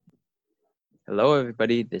Hello,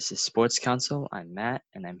 everybody. This is Sports Council. I'm Matt,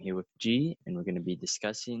 and I'm here with G, and we're going to be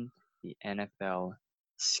discussing the NFL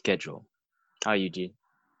schedule. How are you, G?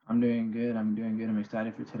 I'm doing good. I'm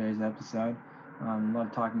excited for today's episode.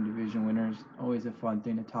 Love talking division winners. Always a fun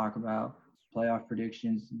thing to talk about. Playoff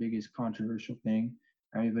predictions, the biggest controversial thing.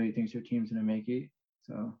 Everybody thinks their team's going to make it.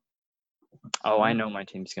 So let's Oh, I start. know my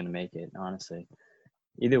team's going to make it, honestly.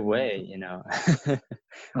 Either That's way, what, that's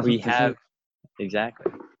we what they have say.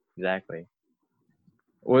 exactly.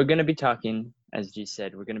 We're going to be talking, as G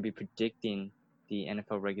said, we're going to be predicting the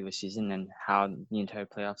NFL regular season and how the entire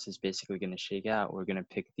playoffs is basically going to shake out. We're going to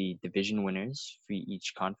pick the division winners for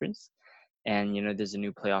each conference. And, there's a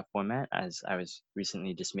new playoff format, as I was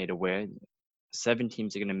recently just made aware. 7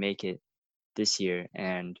 teams are going to make it this year,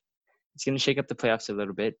 and it's going to shake up the playoffs a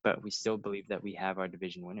little bit, but we still believe that we have our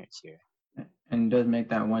division winners here. And it does make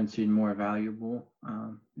that one seed more valuable,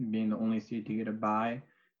 being the only seed to get a bye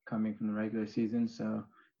coming from the regular season. So,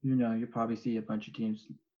 you'll probably see a bunch of teams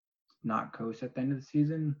not coast at the end of the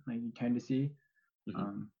season, like you tend to see. Hmm.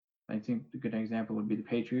 Um, I think a good example would be the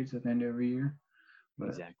Patriots at the end of every year. But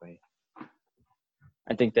Exactly.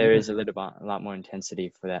 I think there yeah, is a lot more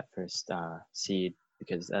intensity for that first seed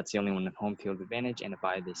because that's the only one with home field advantage and a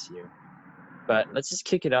bye this year. But let's just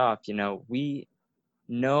kick it off. We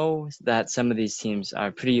know that some of these teams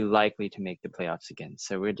are pretty likely to make the playoffs again.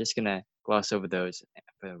 So we're just going to gloss over those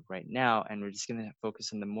for right now, and we're just going to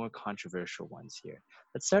focus on the more controversial ones here.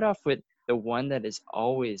 Let's start off with the one that is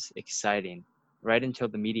always exciting right until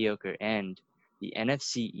the mediocre end, the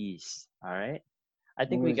NFC East. All right. I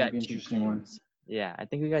think we always a got good two interesting one. teams. Yeah, I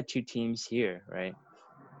think we got two teams here, right?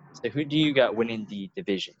 So who do you got winning the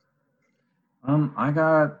division? I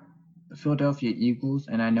got the Philadelphia Eagles,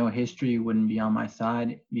 and I know history wouldn't be on my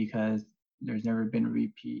side because there's never been a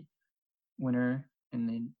repeat winner in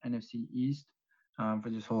the NFC East for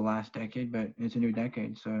this whole last decade, but it's a new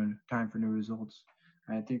decade, so time for new results.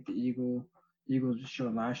 I think the Eagles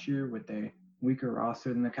showed last year with a weaker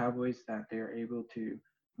roster than the Cowboys that they're able to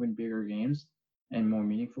win bigger games and more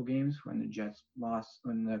meaningful games when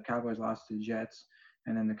the Cowboys lost to the Jets,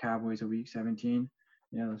 and then the Cowboys of Week 17.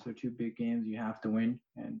 Those are two big games you have to win,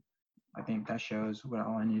 and I think that shows what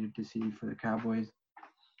all I needed to see for the Cowboys.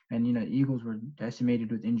 And Eagles were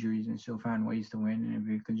decimated with injuries and still found ways to win. And if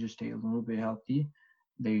they could just stay a little bit healthy,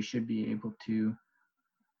 they should be able to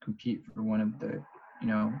compete for one of the,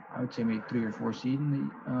 I would say maybe 3 or 4 seed in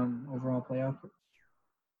the overall playoff.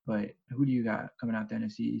 But who do you got coming out the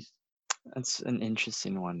NFC East? That's an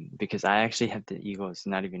interesting one because I actually have the Eagles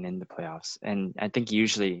not even in the playoffs. And I think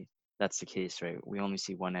usually that's the case, right? We only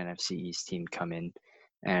see one NFC East team come in,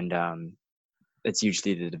 and it's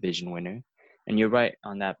usually the division winner. And you're right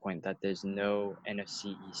on that point that there's no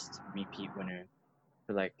NFC East repeat winner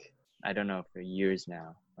for I don't know, for years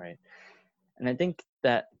now, right? And I think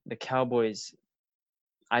that the Cowboys,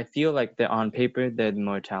 I feel like on paper, they're the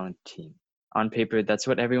more talented team. On paper, that's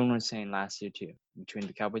what everyone was saying last year too. Between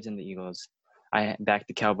the Cowboys and the Eagles, I backed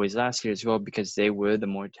the Cowboys last year as well because they were the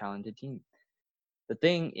more talented team. The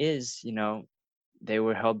thing is, they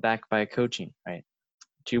were held back by coaching, right?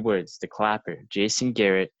 2 words, the clapper. Jason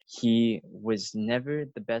Garrett, he was never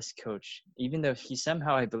the best coach, even though he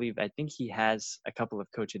somehow, I think he has a couple of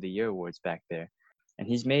Coach of the Year awards back there. And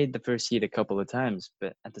he's made the first seed a couple of times,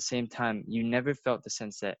 but at the same time, you never felt the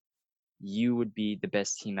sense that you would be the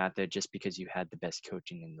best team out there just because you had the best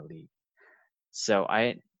coaching in the league. So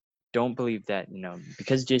I don't believe that,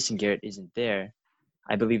 because Jason Garrett isn't there,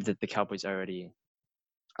 I believe that the Cowboys are already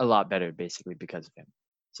a lot better basically because of him.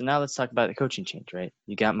 So now let's talk about the coaching change, right?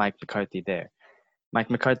 You got Mike McCarthy there. Mike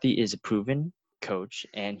McCarthy is a proven coach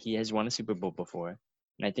and he has won a Super Bowl before.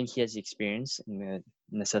 And I think he has the experience and the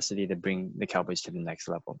necessity to bring the Cowboys to the next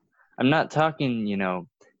level. I'm not talking,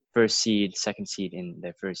 first seed, second seed in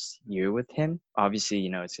their first year with him. Obviously,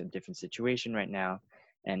 it's a different situation right now,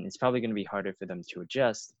 and it's probably going to be harder for them to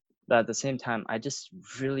adjust. But at the same time, I just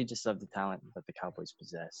really just love the talent that the Cowboys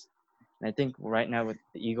possess. And I think right now with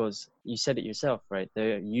the Eagles, you said it yourself, right?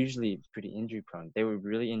 They're usually pretty injury prone. They were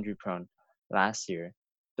really injury prone last year.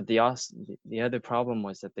 But the other problem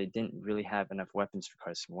was that they didn't really have enough weapons for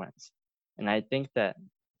Carson Wentz. And I think that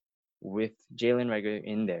with Jalen Reagor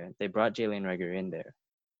in there, they brought Jalen Reagor in there.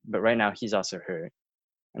 But right now he's also hurt.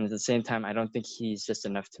 And at the same time, I don't think he's just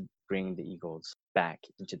enough to bring the Eagles back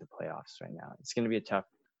into the playoffs right now. It's going to be a tough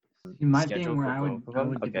See, my schedule thing where for I both would of I them.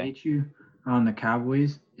 would Okay. debate you on the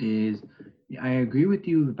Cowboys is I agree with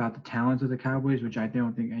you about the talent of the Cowboys, which I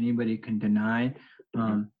don't think anybody can deny.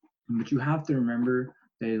 Hmm. But you have to remember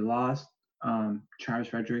they lost Travis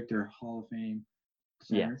Frederick, their Hall of Fame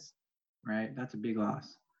center, Yes. right? That's a big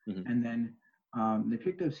loss. Hmm. And then They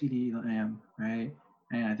picked up CD Lamb, right?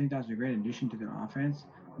 And I think that's a great addition to their offense.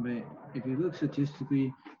 But if you look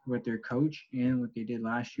statistically with their coach and what they did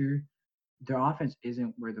last year, their offense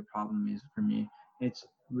isn't where the problem is for me. It's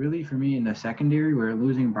really for me in the secondary where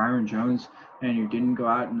losing Byron Jones and you didn't go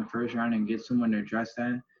out in the first round and get someone to address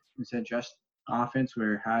that. Instead, just offense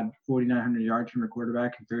where it had 4,900 yards from your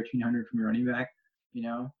quarterback and 1,300 from your running back. You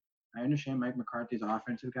know, I understand Mike McCarthy's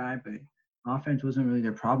offensive guy, but offense wasn't really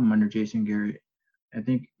their problem under Jason Garrett. I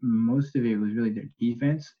think most of it was really their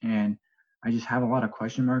defense, and I just have a lot of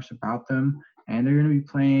question marks about them. And they're going to be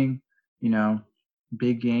playing, you know,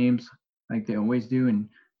 big games like they always do. And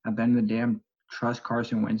at the end of the day, I trust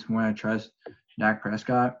Carson Wentz more than I trust Dak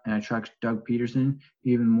Prescott, and I trust Doug Peterson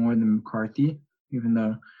even more than McCarthy, even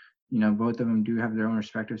though, both of them do have their own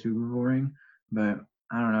respective Super Bowl ring. But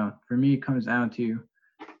I don't know. For me, it comes down to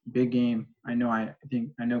big game. I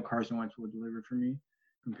know Carson Wentz will deliver for me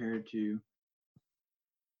compared to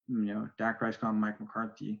Dak Prescott and Mike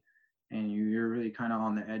McCarthy, and you're really kind of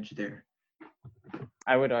on the edge there.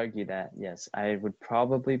 I would argue that, yes, I would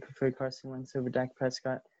probably prefer Carson Wentz over Dak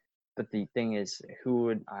Prescott. But the thing is, who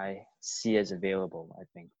would I see as available, I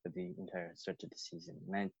think, for the entire stretch of the season?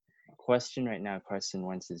 And I question right now Carson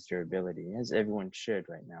Wentz's durability, as everyone should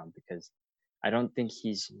right now, because I don't think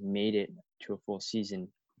he's made it to a full season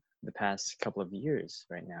the past couple of years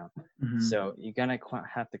right now. Mm-hmm. So you're going to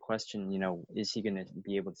have to question, is he going to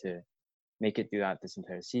be able to make it throughout this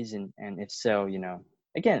entire season? And if so,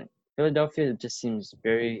 again, Philadelphia just seems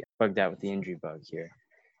very bugged out with the injury bug here.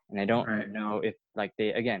 And I don't know if,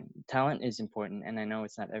 talent is important, and I know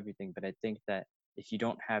it's not everything, but I think that if you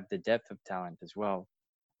don't have the depth of talent as well,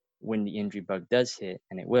 when the injury bug does hit,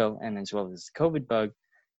 and it will, and as well as the COVID bug,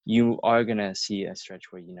 you are going to see a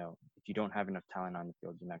stretch where, if you don't have enough talent on the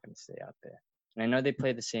field, you're not going to stay out there. And I know they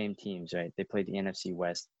play the same teams, right? They play the NFC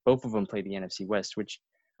West. Both of them play the NFC West, which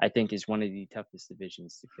I think is one of the toughest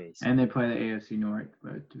divisions to face. And they play the AFC North.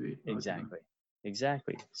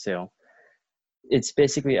 Exactly. So it's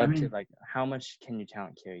basically up to how much can your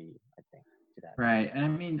talent carry you, I think, to that. Right.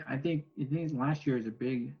 And I think last year is a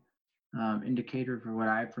big indicator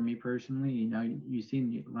for me personally. You've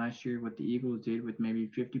seen last year what the Eagles did with maybe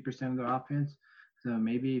 50% of the offense. So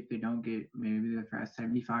maybe if they don't get maybe the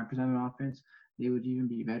 75% of the offense, they would even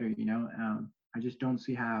be better. I just don't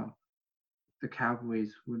see how the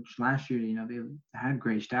Cowboys, which last year, they had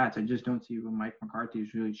great stats. I just don't see what Mike McCarthy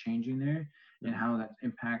is really changing there and how that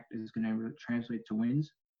impact is going to really translate to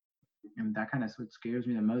wins. And that kind of what scares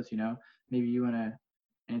me the most. Maybe you want to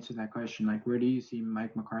answer that question. Like, where do you see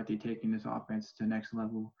Mike McCarthy taking this offense to the next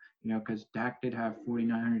level? Because Dak did have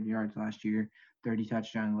 4,900 yards last year, 30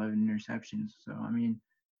 touchdowns, 11 interceptions. So,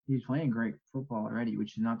 he's playing great football already,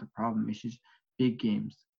 which is not the problem. It's just big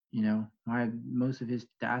games. Why most of his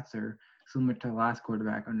stats are similar to the last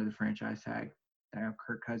quarterback under the franchise tag,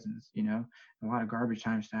 Kirk Cousins. A lot of garbage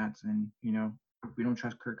time stats, and we don't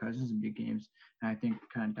trust Kirk Cousins in big games. And I think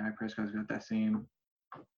kind of Dak Prescott's got that same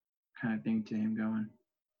kind of thing to him going.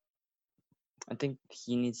 I think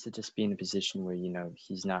he needs to just be in a position where,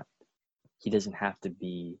 he doesn't have to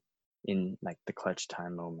be in like the clutch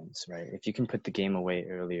time moments, right? If you can put the game away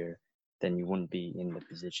earlier, then you wouldn't be in the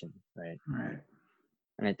position, right? Right.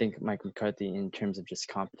 And I think Mike McCarthy, in terms of just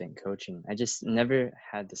competent coaching, I just never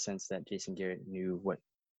had the sense that Jason Garrett knew what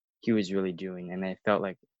he was really doing. And I felt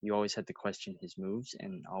like you always had to question his moves,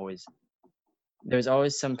 and there's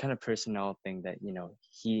always some kind of personnel thing that,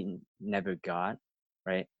 he never got,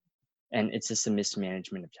 right? And it's just a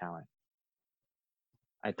mismanagement of talent.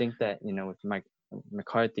 I think that, with Mike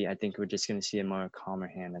McCarthy, I think we're just going to see a more calmer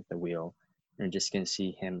hand at the wheel. We're just going to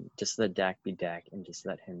see him just let Dak be Dak and just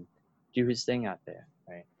let him do his thing out there,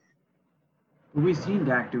 right? Well, we've seen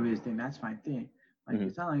Dak do his thing. That's my thing.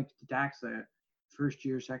 It's not like Dak's a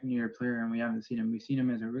first-year, second-year player, and we haven't seen him. We've seen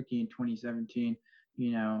him as a rookie in 2017.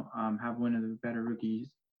 Have one of the better rookies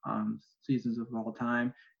seasons of all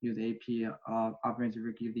time. He was AP Offensive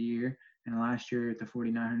Rookie of the Year, and last year at the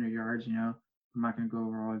 4,900 yards. I'm not going to go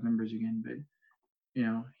over all his numbers again, but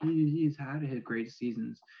he's had his great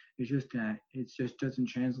seasons. It's just that it just doesn't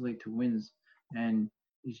translate to wins, and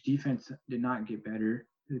his defense did not get better.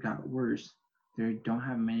 It got worse. They don't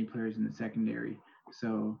have many players in the secondary.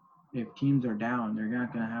 So if teams are down, they're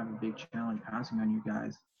not going to have a big challenge passing on you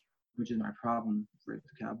guys, which is my problem for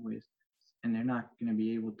the Cowboys. And they're not going to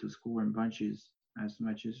be able to score in bunches as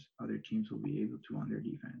much as other teams will be able to on their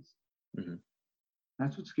defense. Mm-hmm.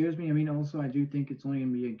 That's what scares me. Also, I do think it's only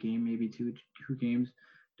going to be a game, maybe two games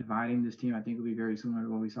dividing this team. I think it'll be very similar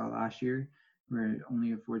to what we saw last year, where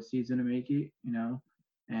only a fourth season to make it,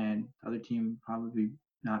 and the other team probably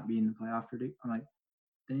not be in the playoff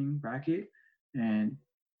bracket. And,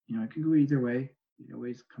 it could go either way. It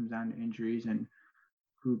always comes down to injuries and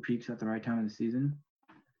who peaks at the right time of the season.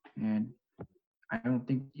 And I don't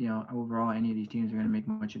think, overall any of these teams are going to make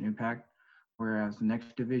much an impact. Whereas the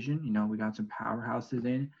next division, we got some powerhouses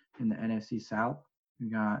in the NFC South. We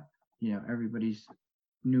got, everybody's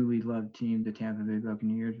newly loved team, the Tampa Bay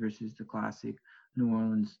Buccaneers versus the classic New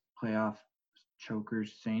Orleans playoff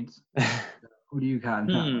chokers Saints. Who do you got in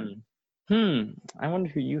that one? I wonder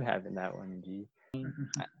who you have in that one, G.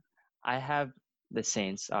 I have the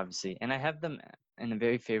Saints, obviously, and I have them in a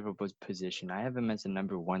very favorable position. I have them as the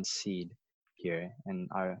number 1 seed here and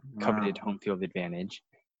our coveted Wow. home field advantage.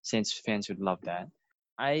 Saints fans would love that.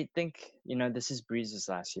 I think, this is Breeze's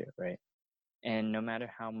last year, right? And no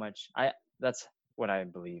matter how much that's what I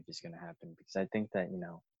believe is going to happen, because I think that,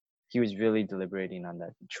 he was really deliberating on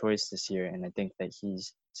that choice this year, and I think that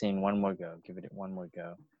he's saying one more go, give it one more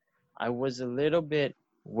go. I was a little bit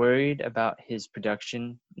worried about his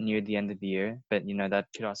production near the end of the year, but that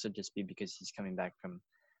could also just be because he's coming back from,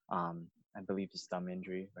 I believe, his thumb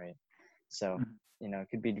injury, right? So it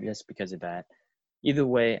could be just because of that. Either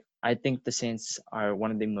way, I think the Saints are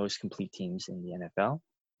one of the most complete teams in the NFL.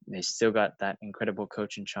 They still got that incredible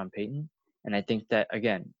coach in Sean Payton, and I think that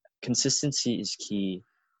again, consistency is key,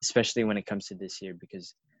 especially when it comes to this year,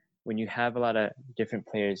 because when you have a lot of different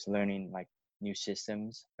players learning like new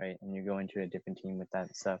systems, right, and you go into a different team with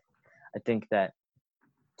that stuff, I think that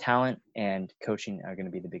talent and coaching are going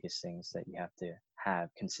to be the biggest things that you have to have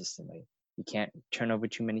consistently. You can't turn over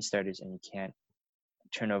too many starters, and you can't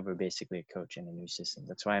turn over basically a coach in a new system.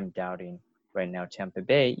 That's why I'm doubting right now Tampa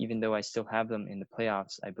Bay, even though I still have them in the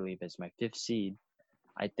playoffs, I believe, as my 5th seed.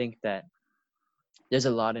 I think that there's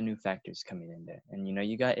a lot of new factors coming in there. And,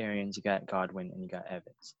 you got Arians, you got Godwin, and you got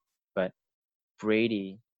Evans. But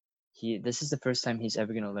Brady, this is the first time he's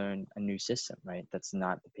ever going to learn a new system, right? That's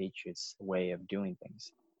not the Patriots' way of doing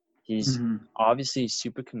things. He's obviously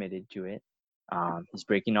super committed to it. He's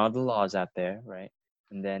breaking all the laws out there, right?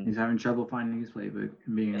 And then he's having trouble finding his playbook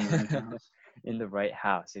and being in the right house. In the right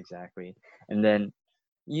house, exactly. And then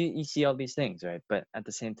you see all these things, right? But at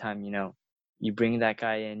the same time, you bring that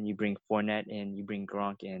guy in, you bring Fournette in, you bring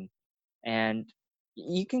Gronk in, and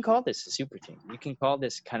you can call this a super team. You can call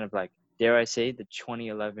this kind of like, dare I say, the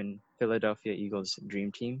 2011 Philadelphia Eagles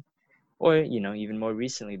dream team, or even more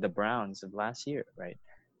recently, the Browns of last year, right?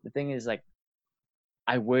 The thing is, like,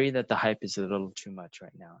 I worry that the hype is a little too much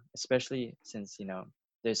right now, especially since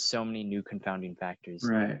there's so many new confounding factors,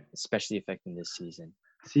 Right. especially affecting this season.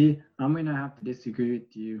 See, I'm gonna have to disagree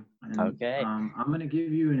with you, and Okay. I'm gonna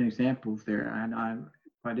give you an example there. And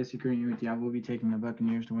by disagreeing with you, I will be taking the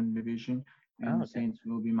Buccaneers to win the division, and the Okay. Saints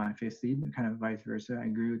will be my 5th seed, and kind of vice versa. I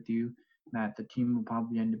agree with you that the team will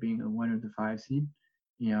probably end up being a 1 or the 5 seed.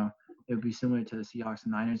 It would be similar to the Seahawks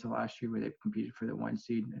and Niners of last year, where they competed for the 1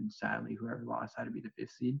 seed, and sadly, whoever lost had to be the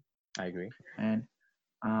 5th seed. I agree. And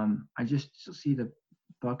I just see the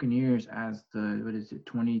Buccaneers as the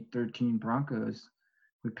 2013 Broncos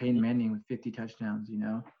with Peyton Manning with 50 touchdowns,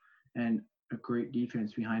 and a great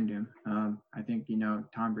defense behind him. I think,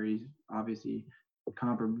 Tom Brady's obviously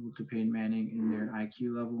comparable to Peyton Manning in their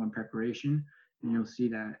IQ level and preparation, and you'll see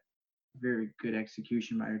that very good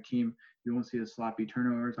execution by their team. You won't see the sloppy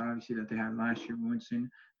turnovers, obviously, that they had last year,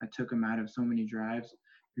 Winston, that took them out of so many drives.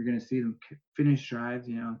 You're going to see them finish drives,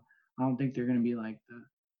 I don't think they're going to be like the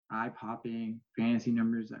eye-popping fantasy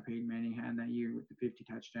numbers that Peyton Manning had that year with the 50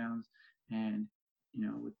 touchdowns and,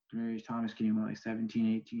 with Demaryius Thomas getting like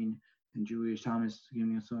 17, 18, and Julius Thomas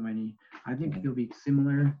giving us so many. I think it'll be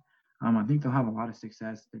similar. I think they'll have a lot of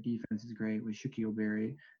success. Their defense is great with Shaquille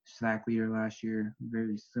Barry, sack leader last year,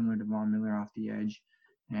 very similar to Von Miller off the edge.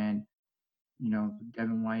 And,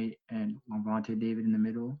 Devin White and Lavonte David in the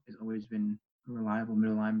middle has always been a reliable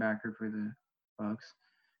middle linebacker for the Bucks.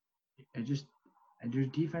 Their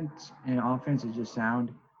defense and offense is just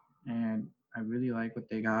sound, and I really like what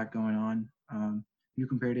they got going on. You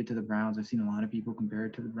compared it to the Browns. I've seen a lot of people compare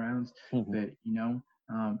it to the Browns, but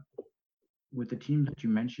with the teams that you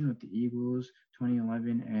mentioned, with the Eagles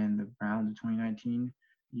 2011 and the Browns of 2019,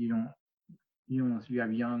 you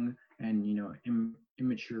have young and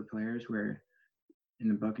immature players. Where in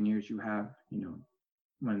the Buccaneers you have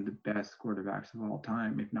one of the best quarterbacks of all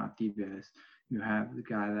time, if not the best. You have the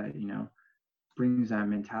guy that brings that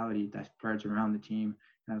mentality that spreads around the team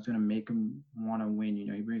that's going to make them want to win.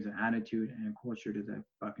 He brings an attitude and a culture to the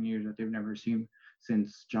Buccaneers that they've never seen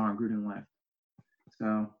since John Gruden left.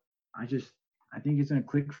 So I think it's going to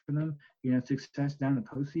click for them. Success down the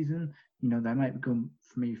postseason, that might go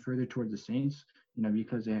maybe further towards the Saints,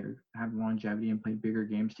 because they have longevity and play bigger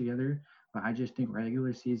games together. But I just think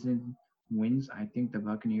regular season wins, I think the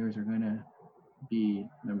Buccaneers are going to be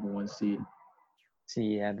number 1 seed.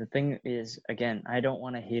 See, yeah, the thing is, again, I don't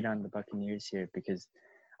want to hate on the Buccaneers here because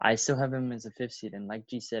I still have them as a fifth seed. And like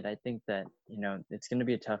G said, I think that, it's going to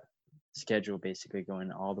be a tough schedule basically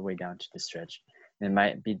going all the way down to the stretch. And it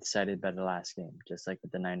might be decided by the last game, just like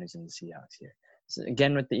with the Niners and the Seahawks here. So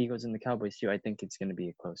again, with the Eagles and the Cowboys too, I think it's going to be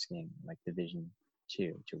a close game, like Division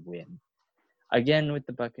 2 to win. Again, with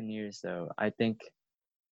the Buccaneers, though, I think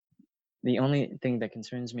the only thing that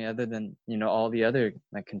concerns me other than all the other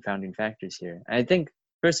like confounding factors here, I think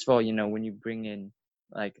first of all, when you bring in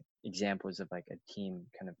like examples of like a team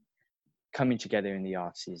kind of coming together in the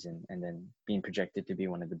off season and then being projected to be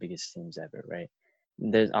one of the biggest teams ever, right?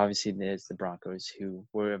 There's the Broncos, who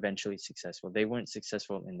were eventually successful. They weren't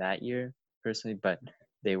successful in that year personally, but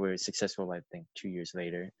they were successful, I think, 2 years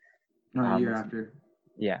later. Not a year With, after.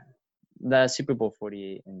 yeah, the Super Bowl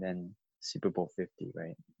 48 and then Super Bowl 50,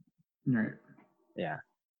 right? Right. Yeah.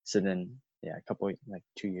 So then, yeah, a couple like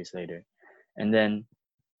 2 years later, and then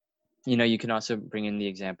you can also bring in the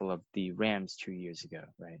example of the Rams 2 years ago,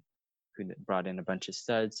 right? Who brought in a bunch of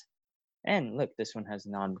studs, and look, this one has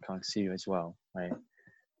non-Kong Su as well, right?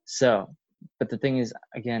 So, but the thing is,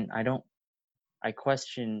 again, I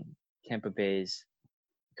question Tampa Bay's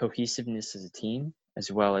cohesiveness as a team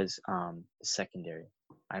as well as the secondary.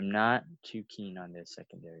 I'm not too keen on their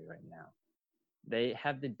secondary right now. They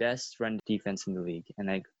have the best run defense in the league, and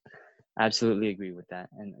I absolutely agree with that.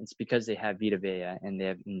 And it's because they have Vita Vea and they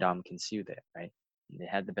have Ndamukong Suh there, right? They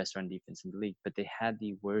had the best run defense in the league, but they had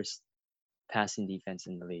the worst passing defense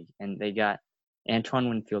in the league. And they got Antoine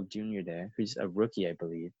Winfield Jr. there, who's a rookie, I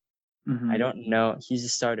believe. I Mm-hmm. don't know. He's a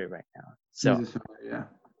starter right now. He's So, a starter, yeah.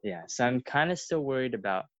 yeah. So I'm kind of still worried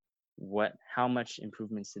about how much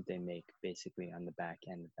improvements did they make basically on the back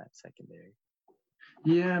end of that secondary.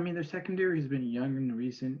 Yeah, I mean, their secondary has been young in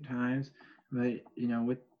recent times, but,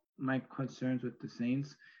 with my concerns with the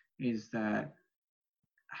Saints is that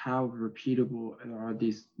how repeatable are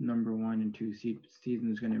these number 1 and 2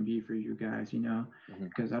 seasons going to be for you guys, Mm-hmm.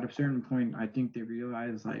 because at a certain point, I think they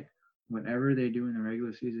realize like whatever they do in the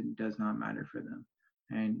regular season does not matter for them.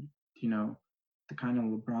 And, the kind of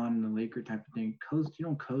LeBron and the Laker type of thing, you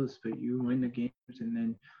don't coast, but you win the games and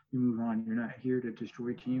then you move on. You're not here to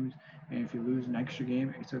destroy teams. And if you lose an extra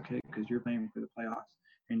game, it's okay because you're playing for the playoffs.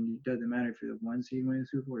 And it doesn't matter if you're the 1 seed winning the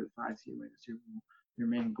Super Bowl or the 5 seed winning the Super Bowl. Your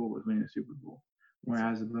main goal is winning the Super Bowl.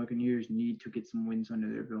 Whereas the Buccaneers need to get some wins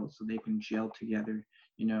under their belt so they can gel together,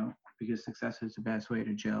 because success is the best way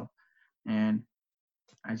to gel. And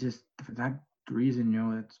I just, for that reason,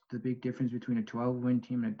 that's the big difference between a 12-win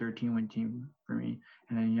team and a 13-win team for me.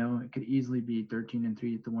 And then, it could easily be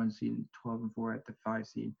 13-3 at the 1 seed and 12-4 at the 5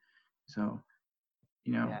 seed. So,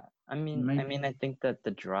 Yeah, I mean, might, I think that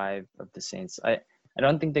the drive of the Saints, I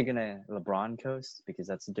don't think they're gonna LeBron coast because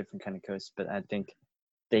that's a different kind of coast, but I think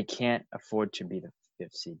they can't afford to be the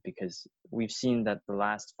fifth seed because we've seen that the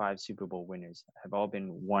last 5 Super Bowl winners have all been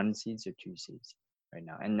 1 seeds or 2 seeds right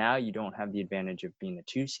now, and now you don't have the advantage of being a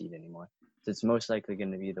 2 seed anymore, so it's most likely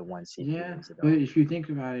going to be the 1 seed who yeah, wins it but all. if you think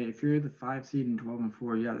about it, if you're the 5 seed and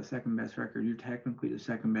 12-4, you have the second best record. You're technically the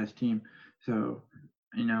second best team. So,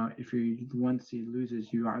 if you're the 1 seed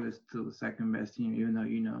loses, you are still the second best team, even though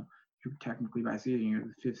you're technically by seeding you're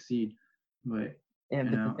the 5th seed. But Yeah,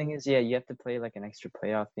 but the thing is, yeah, you have to play like an extra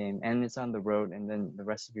playoff game, and it's on the road, and then the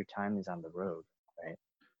rest of your time is on the road, right?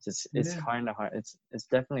 So it's yeah, kind of hard. It's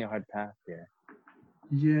definitely a hard path here.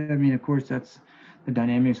 yeah. I mean, of course, that's the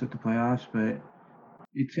dynamics of the playoffs, but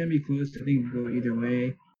it's gonna be close. I think it could go either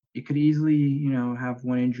way. It could easily, have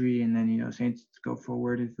one injury and then Saints go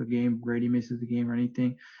forward if the game Brady misses the game or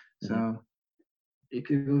anything. Hmm. So it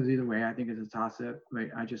could go either way. I think it's a toss up, but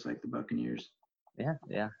I just like the Buccaneers.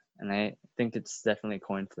 Yeah, and I think it's definitely a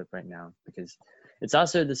coin flip right now because it's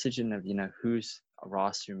also a decision of whose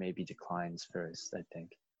roster maybe declines first. I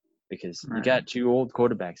think because you Right. got 2 old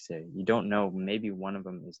quarterbacks there. You don't know. Maybe one of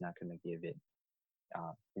them is not going to give it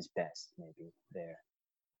his best. Maybe there,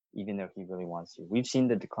 even though he really wants to. We've seen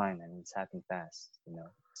the decline, and it's happened fast.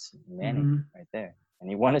 It's Manning Mm-hmm. right there, and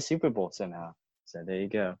he won a Super Bowl somehow. So there you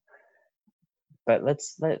go. But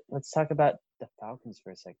let's talk about the Falcons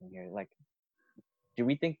for a second here. Like, do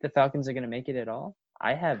we think the Falcons are going to make it at all?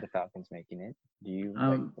 I have the Falcons making it. Do you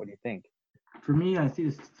what do you think? For me, I see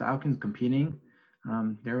the Falcons competing.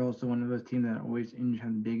 They're also one of those teams that always have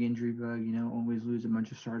a big injury bug. Always lose a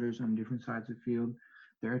bunch of starters on different sides of the field.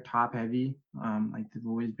 They're top heavy, like they've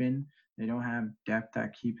always been. They don't have depth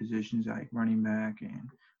at key positions like running back and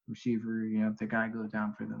receiver. If the guy goes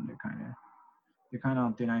down for them, they're kind of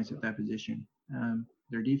on thin ice at that position.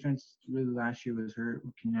 Their defense really last year was hurt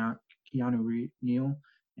with Keanu Neal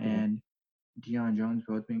Mm-hmm. and Deion Jones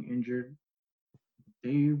both being injured.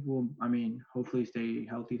 they will, I mean, hopefully stay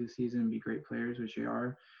healthy this season and be great players, which they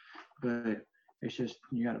are. But it's just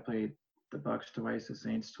you got to play the Bucks twice, the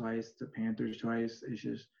Saints twice, the Panthers twice. It's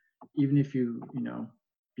just even if you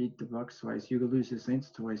beat the Bucks twice, you could lose the Saints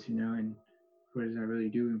twice, and what is that really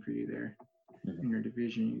doing for you there in your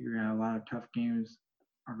division? You're gonna have a lot of tough games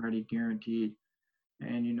already guaranteed,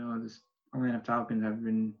 and this Atlanta Falcons have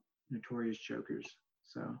been notorious chokers.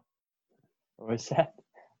 So, What was that?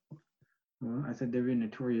 well, I said they've been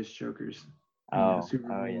notorious chokers in Oh, Super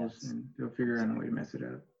Bowls, yes. and they'll figure out a way to mess it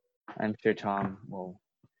up. I'm sure Tom will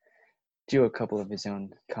do a couple of his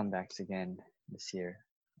own comebacks again this year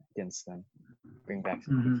against them. Bring back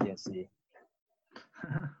some Mm-hmm. PTSD.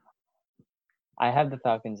 I have the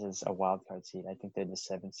Falcons as a wild card seed. I think they're the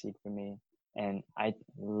 7th seed for me, and I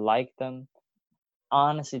like them.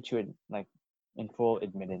 Honestly, in full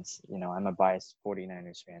admittance, I'm a biased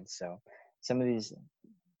 49ers fan, so some of these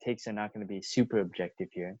takes are not going to be super objective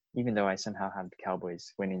here, even though I somehow have the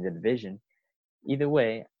Cowboys winning the division. Either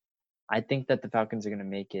way, I think that the Falcons are going to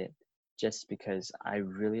make it just because I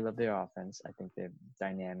really love their offense. I think they're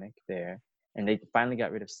dynamic there. And they finally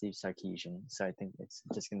got rid of Steve Sarkisian, so I think it's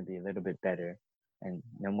just going to be a little bit better. And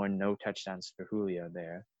no touchdowns for Julio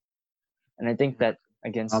there. And I think that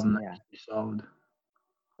against, Problem that needs to be solved.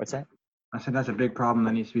 What's that? I said that's a big problem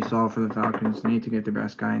that needs to be solved for the Falcons. They need to get the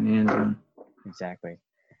best guy in the end zone. Exactly.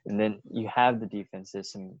 And then you have the defense.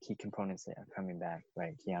 There's some key components that are coming back,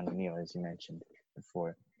 right? Keanu Neal, as you mentioned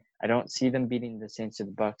before. I don't see them beating the Saints or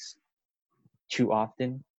the Bucks too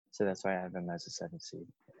often, so that's why I have them as a 7th seed.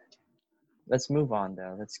 Let's move on,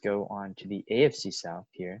 though. Let's go on to the AFC South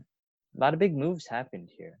here. A lot of big moves happened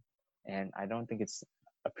here, and I don't think it's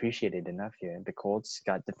appreciated enough here. The Colts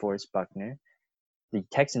got DeForest Buckner. The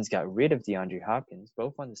Texans got rid of DeAndre Hopkins,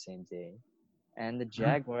 both on the same day. And the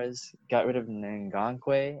Jaguars got rid of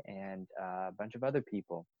Ngakoue and a bunch of other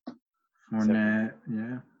people. Fournette,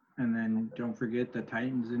 yeah. And then don't forget the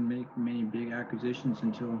Titans didn't make many big acquisitions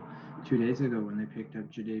until 2 days ago when they picked up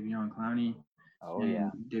Jadeveon Clowney. Oh, and yeah.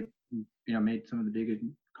 They, made some of the biggest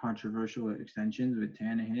controversial extensions with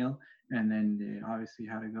Tannehill. And then they obviously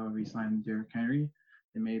had to go re-sign Derrick Henry.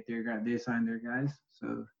 They signed their guys.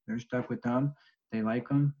 So they're stuck with them. They like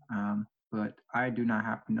them. But I do not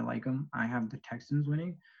happen to like them. I have the Texans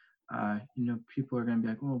winning. People are going to be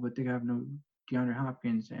like, oh, but they have no DeAndre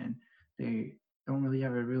Hopkins and they don't really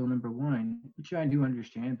have a real number one, which I do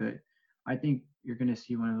understand. But I think you're going to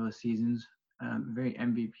see one of those seasons, very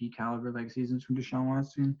MVP caliber like seasons from Deshaun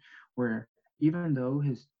Watson, where even though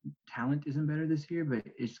his talent isn't better this year, but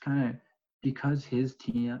it's kind of because his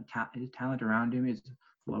talent around him is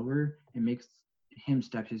lower, it makes him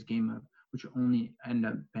step his game up, which will only end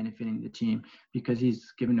up benefiting the team because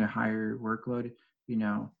he's given a higher workload.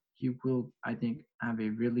 He will, I think, have a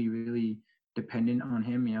really, really dependent on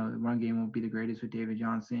him. The run game won't be the greatest with David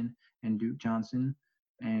Johnson and Duke Johnson.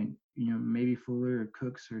 And, maybe Fuller or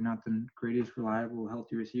Cooks are not the greatest reliable,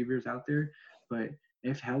 healthy receivers out there. But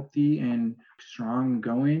if healthy and strong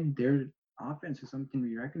going, their offense is something to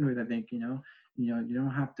be reckoned with, I think. You don't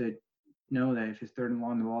have to know that if his third and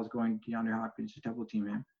long, the ball is going DeAndre Hopkins to double team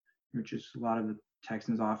him, which is a lot of the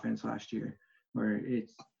Texans offense last year, where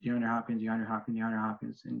it's DeAndre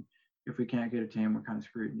Hopkins. And if we can't get it to him, we're kind of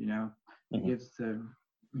screwed, It gives the,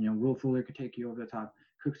 Will Fuller could take you over the top.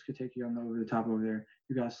 Cooks could take you over the top over there.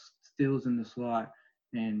 You got Stills in the slot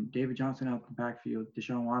and David Johnson out the backfield.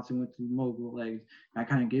 Deshaun Watson with the mobile legs. That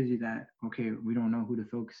kind of gives you that, okay, we don't know who to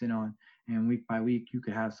focus in on. And week by week, you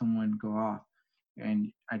could have someone go off.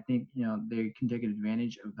 And I think, they can take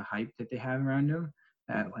advantage of the hype that they have around them.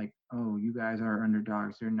 That like, oh, you guys are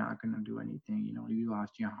underdogs. They're not going to do anything. You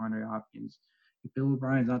lost DeAndre Hopkins. Bill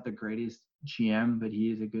O'Brien's not the greatest GM, but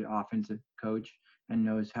he is a good offensive coach and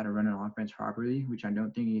knows how to run an offense properly, which I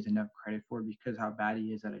don't think he has enough credit for because how bad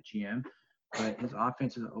he is at a GM. But his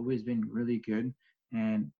offense has always been really good.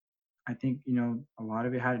 And I think, a lot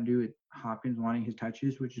of it had to do with Hopkins wanting his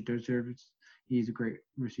touches, which deserves. He's a great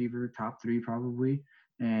receiver, top 3 probably.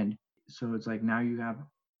 And so it's like now you have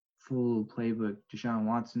full playbook. Deshaun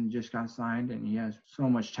Watson just got signed, and he has so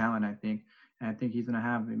much talent, I think. And I think he's going to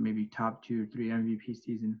have maybe top 2 or 3 MVP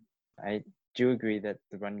season. I do agree that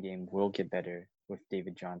the run game will get better with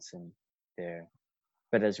David Johnson there,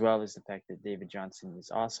 but as well as the fact that David Johnson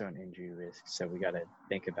is also an injury risk, so we got to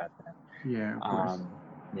think about that. Yeah, of course.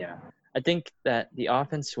 Yeah. I think that the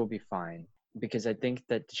offense will be fine because I think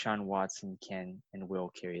that Deshaun Watson can and will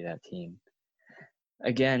carry that team.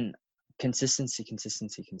 Again, consistency.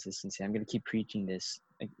 I'm going to keep preaching this.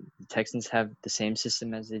 The Texans have the same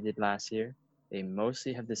system as they did last year. They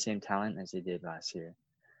mostly have the same talent as they did last year.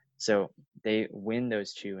 So they win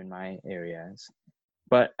those 2 in my areas.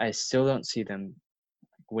 but I still don't see them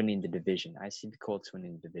winning the division. I see the Colts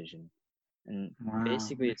winning the division. And Wow,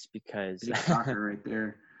 basically it's because big shocker right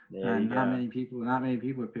there. there you Not go. many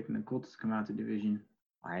people are picking the Colts to come out the division.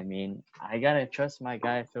 I mean, I gotta trust my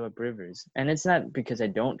guy Philip Rivers. And it's not because I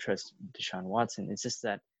don't trust Deshaun Watson. It's just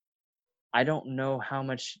that I don't know how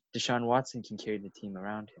much Deshaun Watson can carry the team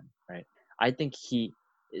around him, right? I think he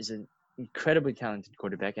is an incredibly talented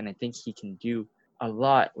quarterback, and I think he can do a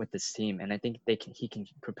lot with this team. And I think he can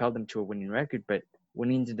propel them to a winning record. But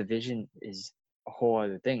winning the division is a whole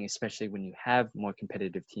other thing, especially when you have more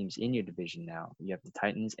competitive teams in your division now. You have the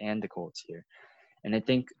Titans and the Colts here, and I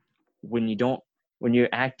think when you don't, when you're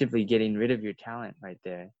actively getting rid of your talent right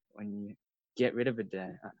there, when you get rid of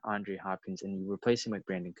Andre Hopkins and you replace him with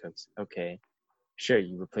Brandon Cooks, okay, sure,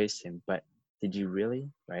 you replaced him, but did you really,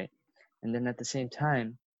 right? And then at the same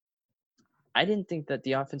time, I didn't think that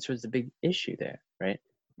the offense was the big issue there, right?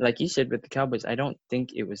 Like you said with the Cowboys, I don't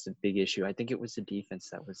think it was the big issue. I think it was the defense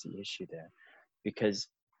that was the issue there, because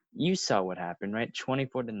you saw what happened, right?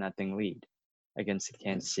 24-0 lead against the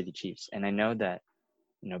Kansas City Chiefs, and I know that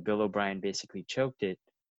Bill O'Brien basically choked it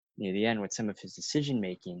near the end with some of his decision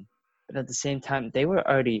making, but at the same time, they were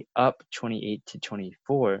already up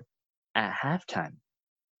 28-24 at halftime.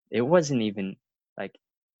 It wasn't even like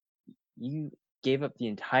you gave up the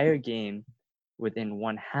entire game within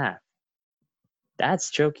one half.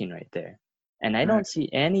 That's choking right there. And I Right. don't see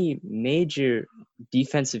any major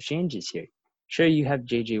defensive changes here. Sure, you have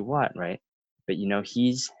JJ Watt, right? But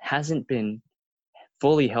he's hasn't been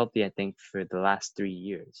fully healthy, I think, for the last 3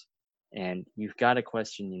 years. And you've got to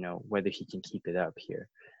question, whether he can keep it up here.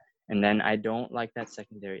 And then I don't like that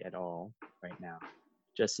secondary at all right now.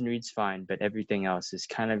 Justin Reed's fine, but everything else is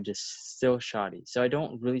kind of just still shoddy. So I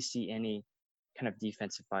don't really see any kind of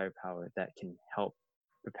defensive firepower that can help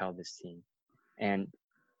propel this team. And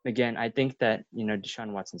again, I think that,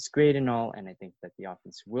 Deshaun Watson's great and all, and I think that the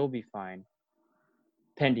offense will be fine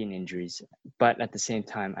pending injuries. But at the same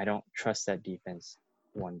time, I don't trust that defense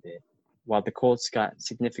one bit. While the Colts got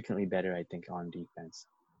significantly better, I think, on defense.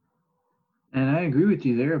 And I agree with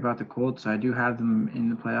you there about the Colts. I do have them in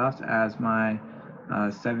the playoffs as my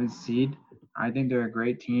seventh seed. I think they're a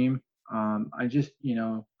great team. I just,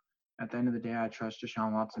 at the end of the day, I trust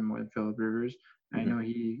Deshaun Watson more than Philip Rivers. I know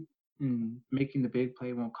he making the big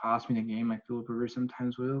play won't cost me the game like Philip Rivers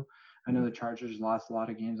sometimes will. I know the Chargers lost a lot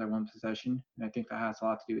of games at one possession, and I think that has a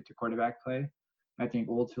lot to do with the quarterback play. I think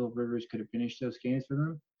old Philip Rivers could have finished those games for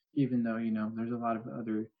them, even though there's a lot of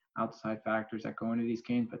other outside factors that go into these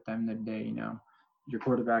games. But at the end of the day, your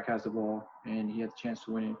quarterback has the ball and he had the chance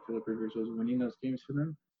to win it. Philip Rivers was winning those games for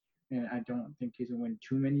them. And I don't think he's gonna win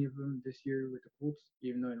too many of them this year with the Colts,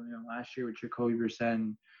 even though last year with Jacoby Brissett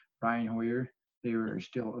and Brian Hoyer, they were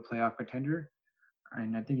still a playoff contender.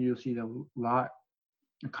 And I think you'll see a lot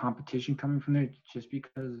of competition coming from there just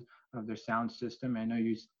because of their sound system. I know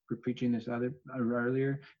you were preaching this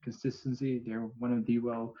earlier. Consistency. They're one of the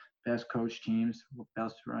best coach teams,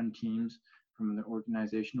 best run teams from the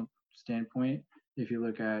organizational standpoint. If you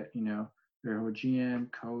look at their whole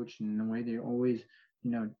GM, coach, and the way they always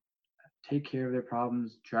take care of their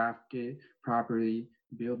problems, draft it properly,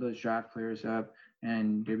 build those draft players up,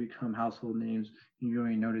 and they become household names. You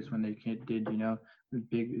really notice when they did, the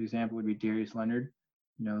big example would be Darius Leonard,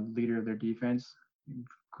 leader of their defense,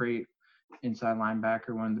 great inside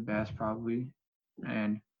linebacker, one of the best probably.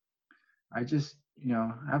 And I just,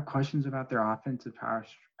 I have questions about their offensive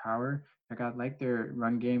power. Like I like their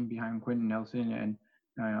run game behind Quentin Nelson,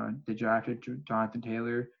 and they drafted Jonathan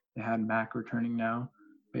Taylor. They had Mack returning now,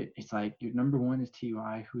 but it's like your number one is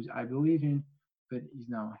Ty, who's I believe in, but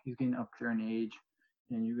he's getting up there in age.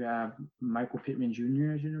 And you have Michael Pittman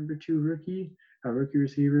Jr. as your number two rookie, a rookie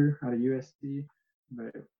receiver out of USC.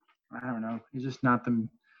 But I don't know. He's just not the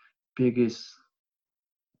biggest,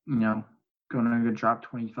 going to drop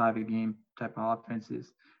 25 a game type of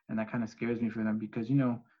offenses. And that kind of scares me for them because,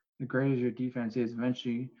 the greater your defense is,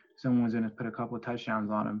 eventually someone's going to put a couple of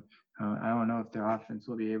touchdowns on them. I don't know if their offense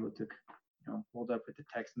will be able to, hold up with the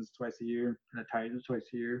Texans twice a year and the Titans twice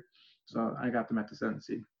a year. So I got them at the 7th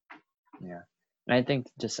seed. Yeah. And I think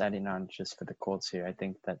just adding on just for the Colts here, I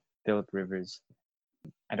think that Philip Rivers,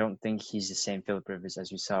 I don't think he's the same Philip Rivers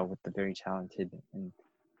as we saw with the very talented and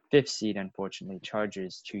 5th seed, unfortunately,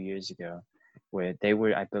 Chargers 2 years ago, where they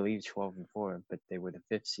were, I believe, 12-4, but they were the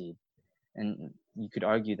 5th seed. And you could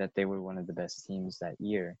argue that they were one of the best teams that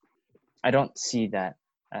year. I don't see that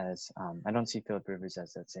as, I don't see Philip Rivers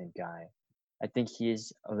as that same guy. I think he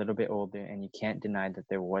is a little bit older, and you can't deny that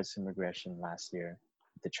there was some regression last year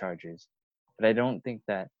with the Chargers. But I don't think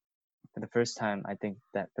that for the first time, I think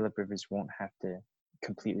that Philip Rivers won't have to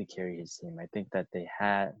completely carry his team. I think that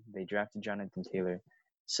they drafted Jonathan Taylor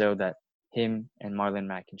so that him and Marlon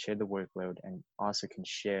Mack can share the workload and also can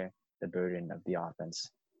share the burden of the offense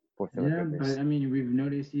for Philip Yeah, but Rivers. I mean, we've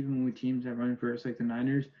noticed even with teams that run first, like the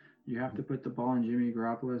Niners, you have to put the ball in Jimmy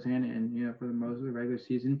Garoppolo's hand, and for the most of the regular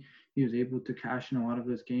season, he was able to cash in a lot of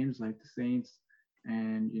those games, like the Saints,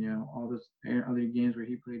 and all those other games where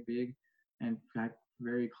he played big, and got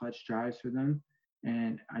very clutch drives for them.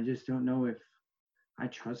 And I just don't know if I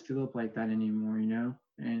trust Philip like that anymore.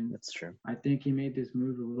 And That's true. I think he made this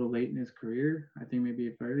move a little late in his career. I think maybe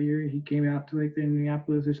if earlier he came out to like the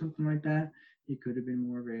Indianapolis or something like that, he could have been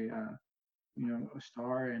more of a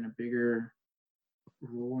star and a bigger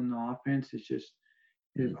role in the offense. It's just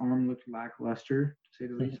his arm looked lackluster, to say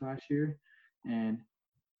the least, last year. And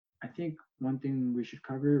I think one thing we should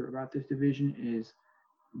cover about this division is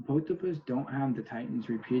both of us don't have the Titans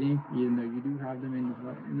repeating, even though you do have them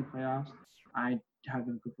in the playoffs. I have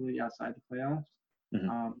them completely outside the playoffs.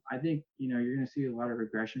 I think you're going to see a lot of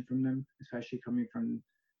regression from them, especially coming from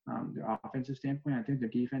the offensive standpoint. I think their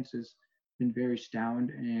defense has been very sound,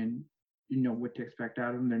 and what to expect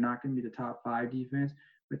out of them. They're not going to be the top 5 defense,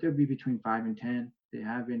 but they'll be between 5 and 10. They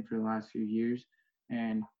have been for the last few years,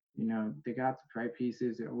 and they got the right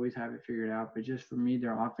pieces. They always have it figured out. But just for me,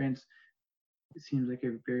 their offense, it seems like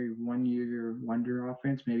a very one-year wonder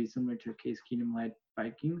offense, maybe similar to Case Keenum-led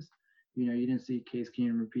Vikings. You didn't see Case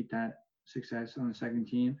Keenum repeat that success on the second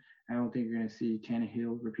team. I don't think you're going to see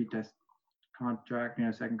Tannehill repeat that contract,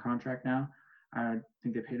 second contract now. I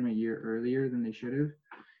think they paid him a year earlier than they should have.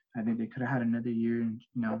 I think they could have had another year. And,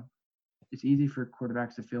 it's easy for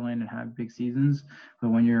quarterbacks to fill in and have big seasons,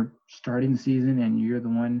 but when you're starting the season and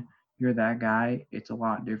you're that guy, it's a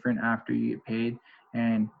lot different after you get paid.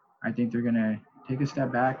 And I think they're going to take a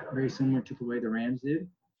step back, very similar to the way the Rams did,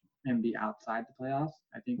 and be outside the playoffs.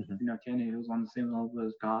 I think, Tannehill's on the same level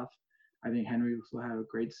as Goff. I think Henry will still have a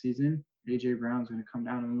great season. A.J. Brown's going to come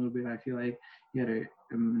down a little bit. I feel like he had an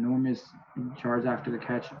enormous charge after the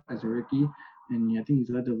catch as a rookie, and I think he's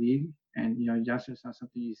led the league. And, that's just not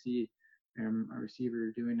something you see a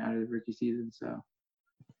receiver doing out of the rookie season. So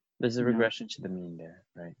there's a regression to the mean there,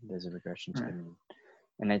 right? There's a regression to the mean.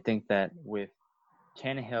 And I think that with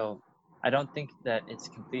Tannehill, I don't think that it's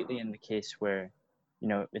completely in the case where,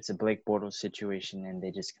 it's a Blake Bortles situation and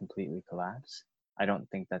they just completely collapse. I don't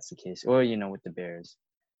think that's the case. Or, with the Bears.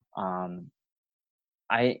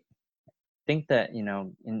 I think that,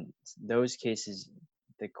 in those cases,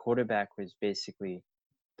 the quarterback was basically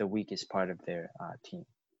the weakest part of their team.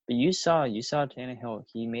 But you saw Tannehill,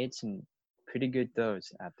 he made some pretty good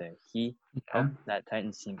throws out there. He helped that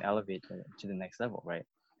Titans team elevate to the next level, right?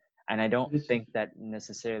 And I don't think that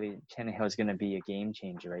necessarily Tannehill is going to be a game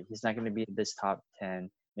changer, right? He's not going to be this top 10,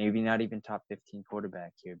 maybe not even top 15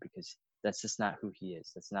 quarterback here, because that's just not who he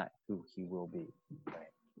is. That's not who he will be,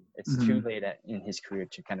 right? It's too late in his career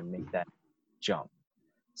to kind of make that jump.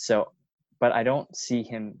 So, but I don't see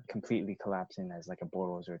him completely collapsing as like a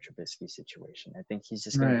Bortles or a Trubisky situation. I think he's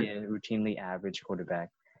just going to be a routinely average quarterback.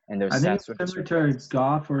 And those stats are just similar to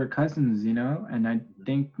Goff or Cousins, and I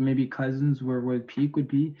think maybe Cousins where peak would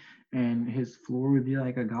be, and his floor would be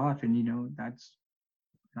like a Goff, and that's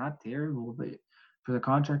not terrible, but for the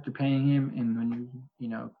contract you're paying him, and when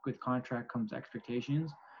with contract comes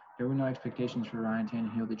expectations. There were no expectations for Ryan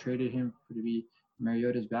Tannehill. They traded him to be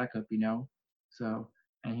Mariota's backup, so,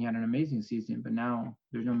 and he had an amazing season, but now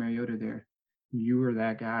there's no Mariota there. You are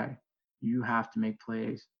that guy. You have to make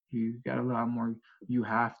plays. You got a lot more. You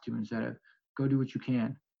have to, instead of go do what you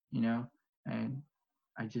can, and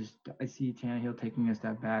I see Tannehill taking a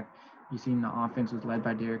step back. You've seen the offense was led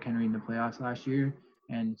by Derrick Henry in the playoffs last year,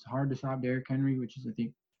 and it's hard to stop Derrick Henry, which is, I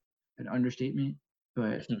think, an understatement.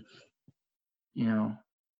 But,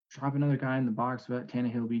 drop another guy in the box, but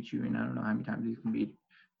Tannehill beat you, and I don't know how many times he can beat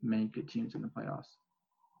many good teams in the playoffs.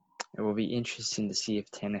 It will be interesting to see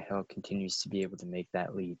if Tannehill continues to be able to make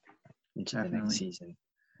that leap into the next season.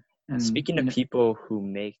 And speaking of people who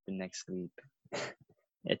make the next leap,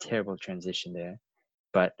 a terrible transition there,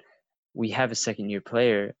 but we have a second-year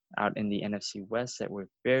player out in the NFC West that we're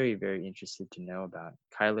very, very interested to know about,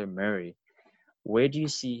 Kyler Murray. Where do you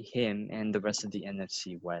see him and the rest of the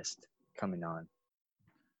NFC West coming on?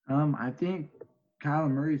 I think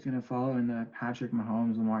Kyler Murray is going to follow in the Patrick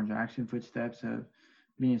Mahomes, Lamar Jackson footsteps of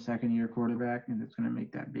being a second-year quarterback, and it's going to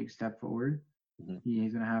make that big step forward.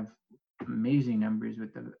 He's going to have amazing numbers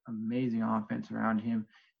with the amazing offense around him.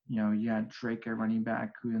 You got Drake at running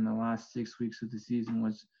back, who in the last 6 weeks of the season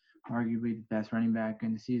was arguably the best running back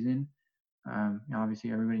in the season.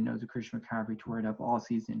 Obviously, everybody knows that Christian McCaffrey tore it up all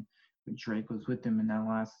season, but Drake was with him in that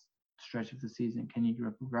last stretch of the season. Can you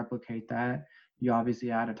replicate that? You obviously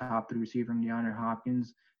had a top 3 receiver in DeAndre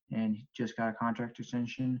Hopkins, and he just got a contract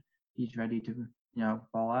extension. He's ready to,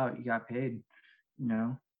 ball out. He got paid.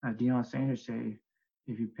 As Deion Sanders say,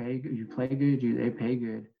 if you play good, they pay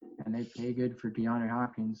good, and they pay good for DeAndre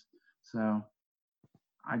Hopkins. So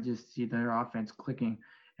I just see their offense clicking,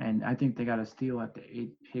 and I think they got a steal at the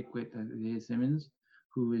 8th pick with Isaiah Simmons,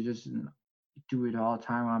 who is just an do it all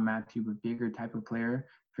time on Matthew, but bigger type of player,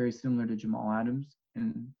 very similar to Jamal Adams,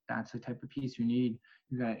 and that's the type of piece you need.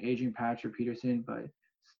 You got Adrian Patrick Peterson, but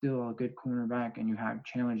still a good cornerback, and you have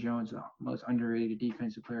Chandler Jones, the most underrated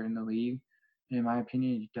defensive player in the league. In my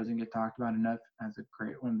opinion, he doesn't get talked about enough as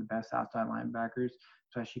one of the best outside linebackers,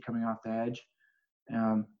 especially coming off the edge.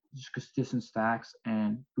 Just consistent stacks,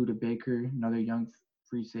 and Buda Baker, another young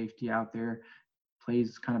free safety out there,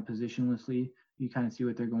 plays kind of positionlessly. You kind of see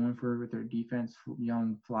what they're going for with their defense,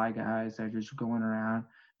 young fly guys that are just going around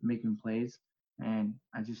making plays. And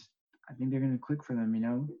I think they're going to click for them,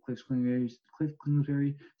 Cliff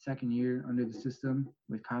Kingsbury, second year under the system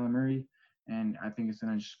with Kyler Murray. And I think it's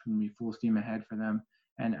going to be full steam ahead for them.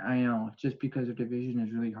 And I know just because their division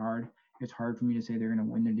is really hard, it's hard for me to say they're going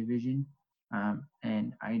to win the division.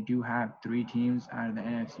 And I do have 3 teams out of the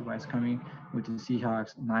NFC West coming with the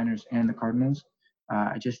Seahawks, Niners, and the Cardinals.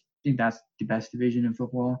 I just think that's the best division in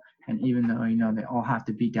football. And even though, they all have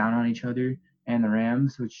to beat down on each other and the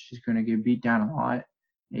Rams, which is going to get beat down a lot,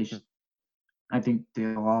 I think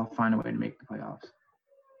they'll all find a way to make the playoffs.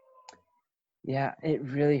 Yeah, it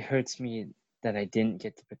really hurts me that I didn't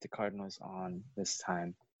get to put the Cardinals on this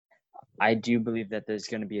time. I do believe that there's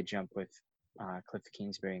going to be a jump with Cliff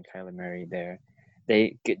Kingsbury and Kyler Murray there.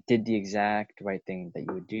 They did the exact right thing that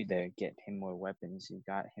you would do there, get him more weapons. You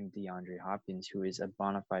got him DeAndre Hopkins, who is a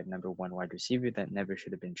bona fide number 1 wide receiver that never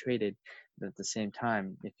should have been traded. But at the same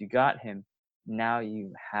time, if you got him, now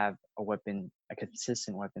you have a weapon, a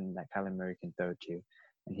consistent weapon that Kyler Murray can throw to,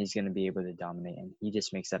 and he's going to be able to dominate, and he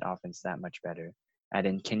just makes that offense that much better. Add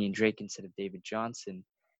in Kenyon Drake instead of David Johnson,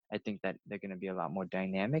 I think that they're going to be a lot more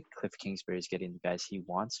dynamic. Cliff Kingsbury is getting the guys he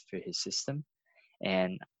wants for his system,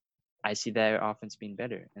 and I see their offense being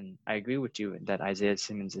better. And I agree with you that Isaiah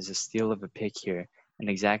Simmons is a steal of a pick here, and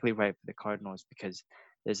exactly right for the Cardinals, because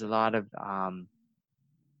there's a lot of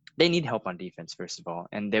they need help on defense, first of all,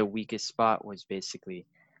 and their weakest spot was basically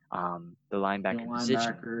the linebacker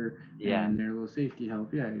position. Yeah, and their little safety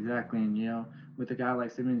help. Yeah, exactly. And with a guy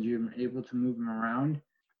like Simmons, you're able to move him around,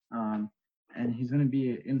 and he's going to be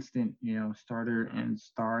an instant, starter and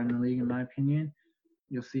star in the league, in my opinion.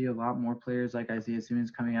 You'll see a lot more players like Isaiah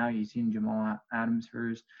Simmons coming out. You've seen Jamal Adams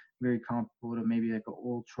first, very comparable to maybe like an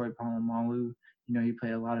old Troy Polamalu. He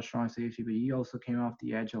played a lot of strong safety, but he also came off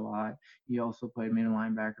the edge a lot. He also played middle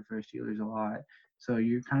linebacker for the Steelers a lot. So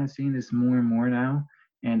you're kind of seeing this more and more now.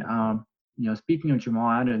 And speaking of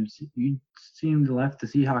Jamal Adams, you seemed to left the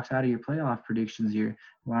Seahawks out of your playoff predictions here.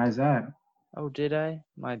 Why is that? Oh, did I?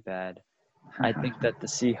 My bad. I think that the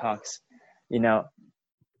Seahawks,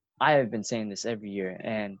 I have been saying this every year,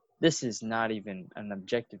 and this is not even an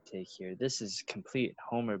objective take here. This is complete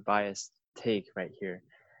homer bias take right here.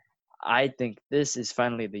 I think this is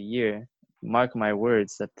finally the year, mark my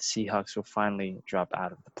words, that the Seahawks will finally drop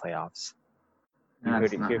out of the playoffs. You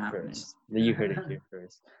heard it here first. You heard it here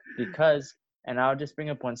first. Because, and I'll just bring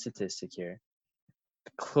up one statistic here.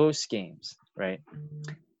 Close games, right?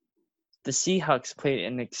 The Seahawks played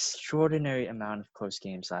an extraordinary amount of close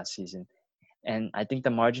games last season. And I think the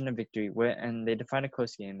margin of victory, and they define a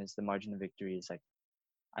close game as the margin of victory is like,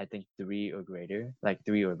 I think 3 or greater, like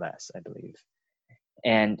 3 or less, I believe.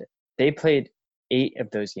 And they played 8 of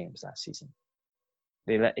those games last season.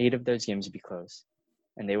 They let 8 of those games be close,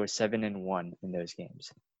 and they were 7-1 in those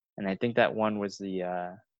games. And I think that one was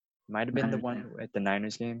might have been the one at the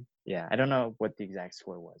Niners game. Yeah, I don't know what the exact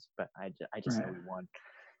score was, but I just know we won.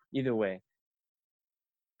 Either way,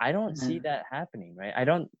 I don't see that happening, right?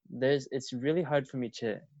 It's really hard for me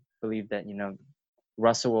to believe that,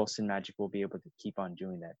 Russell Wilson magic will be able to keep on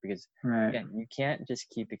doing that, because again, you can't just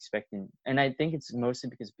keep expecting, and I think it's mostly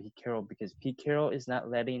because Pete Carroll is not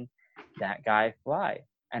letting that guy fly.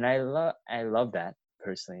 And I love that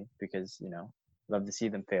personally, because, love to see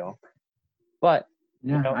them fail. But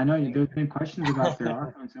yeah, I know there's been questions about their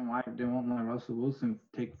offense and why they won't let Russell Wilson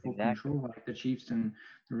take full control, like the Chiefs and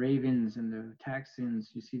the Ravens and the Texans.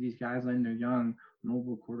 You see these guys letting their young,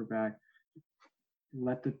 mobile quarterback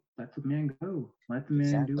let the man go. Let the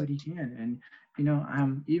man do what he can. And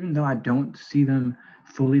even though I don't see them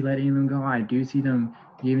fully letting him go, I do see them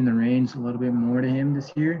giving the reins a little bit more to him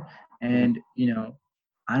this year. And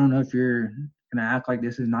I don't know if you're gonna act like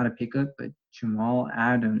this is not a pickup, but Jamal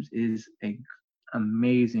Adams is a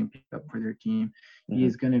amazing pickup for their team. He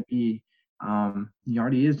is going to be He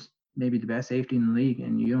already is maybe the best safety in the league,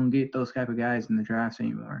 and you don't get those type of guys in the drafts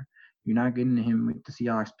anymore. You're not getting him with the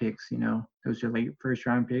Seahawks picks. Those are late first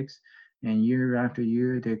round picks, and year after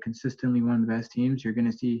year, they're consistently one of the best teams. You're going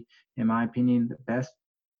to see, in my opinion, the best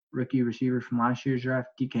rookie receiver from last year's draft,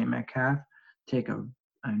 DK Metcalf, take an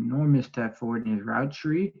enormous step forward in his route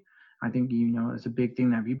tree. I think, it's a big thing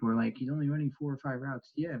that people are like, he's only running 4 or 5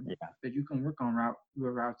 routes. Yeah, but you can work on what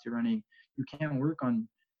routes you're running. You can't work on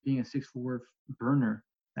being a 6'4" burner.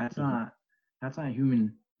 That's not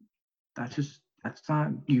human. That's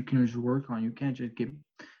not you can just work on. You can't just get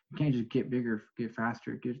bigger, get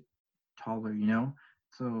faster, get taller,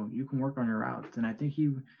 So you can work on your routes. And I think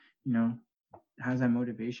he, has that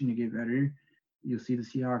motivation to get better. You'll see the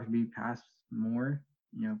Seahawks be passed more.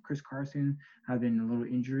 Chris Carson has been a little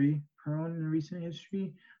injury prone in recent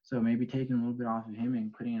history. So maybe taking a little bit off of him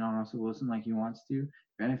and putting it on Russell Wilson like he wants to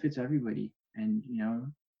benefits everybody. And,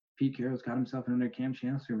 Pete Carroll's got himself another Cam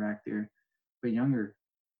Chancellor back there, but younger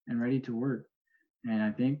and ready to work. And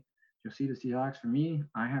I think you'll see the Seahawks, for me,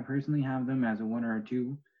 I personally have them as a 1 or a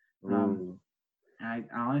 2. I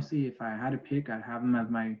honestly, if I had to pick, I'd have them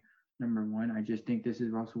as my number 1. I just think this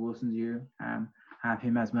is Russell Wilson's year. Have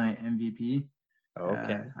him as my MVP.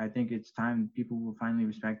 Okay. I think it's time people will finally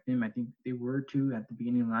respect him. I think they were too at the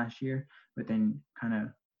beginning of last year, but then kind of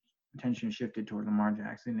attention shifted toward Lamar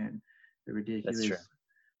Jackson and the ridiculous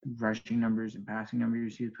rushing numbers and passing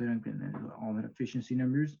numbers he was putting up, and then all the efficiency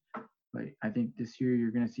numbers. But I think this year you're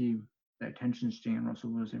going to see the attention stay on Russell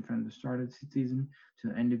Wilson from the start of the season to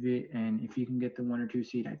the end of it. And if you can get the 1 or 2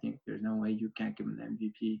 seed, I think there's no way you can't give him the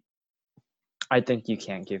MVP. I think you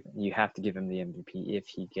have to give him the MVP if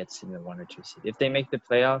he gets in the 1 or 2 seed. If they make the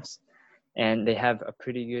playoffs and they have a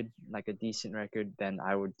pretty good, like a decent record, then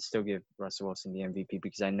I would still give Russell Wilson the MVP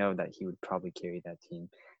because I know that he would probably carry that team.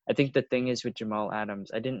 I think the thing is with Jamal Adams,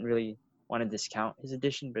 I didn't really want to discount his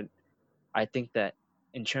addition, but I think that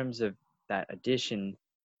in terms of that addition,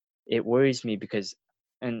 it worries me because,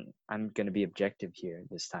 and I'm going to be objective here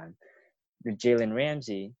this time, with Jalen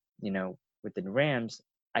Ramsey, with the Rams,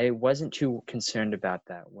 I wasn't too concerned about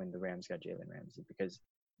that when the Rams got Jalen Ramsey because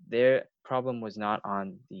their problem was not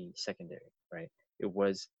on the secondary, right? It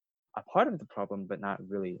was a part of the problem, but not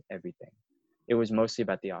really everything. It was mostly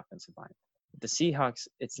about the offensive line. The Seahawks,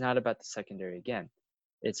 it's not about the secondary again.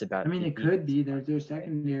 It's about. I mean, it could be. There's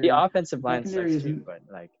secondary. The offensive line sucks too, but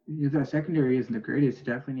the secondary isn't the greatest. It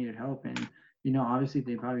definitely needed help, and obviously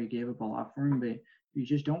they probably gave up a lot for him, but you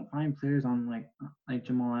just don't find players on like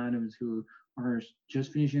Jamal Adams who are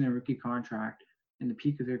just finishing their rookie contract in the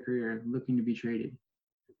peak of their career, looking to be traded.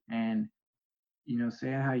 And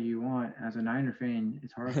say how you want as a Niner fan,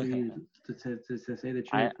 it's hard for you to say the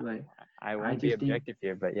truth. But I won't be objective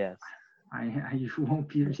here, but yes. You won't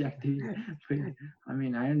be objective. But I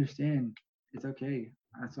mean, I understand. It's okay.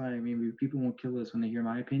 That's why people won't kill us when they hear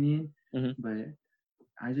my opinion. Mm-hmm. But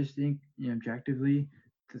I just think, objectively,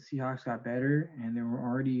 the Seahawks got better, and they were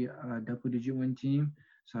already a double-digit win team.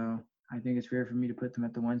 So I think it's fair for me to put them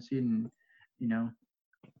at the 1 seed. And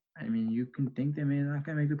you can think they may not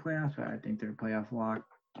gonna make the playoffs, but I think they're a playoff lock.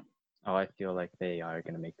 Oh, I feel like they are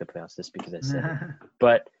gonna make the playoffs just because I said it.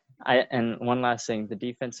 But and one last thing, the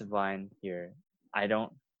defensive line here,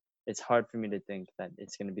 it's hard for me to think that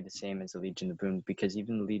it's going to be the same as the Legion of Boom because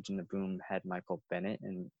even the Legion of Boom had Michael Bennett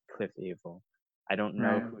and Cliff Averill. I don't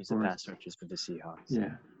know who's the pass rushers for the Seahawks.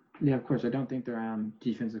 Yeah, of course. I don't think they're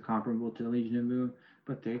defensive comparable to the Legion of Boom,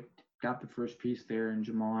 but they got the first piece there in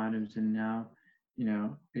Jamal Adams, and now,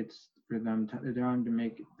 it's for them they're on to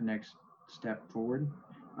make the next step forward.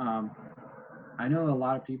 I know a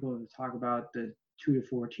lot of people talk about the 2 to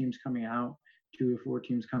 4 teams coming out, 2 to 4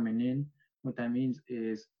 teams coming in. What that means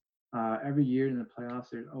is every year in the playoffs,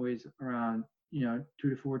 there's always around 2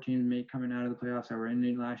 to 4 teams coming out of the playoffs that were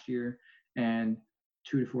in last year, and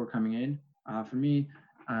 2 to 4 coming in. For me,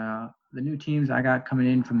 the new teams I got coming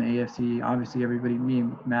in from the AFC, obviously me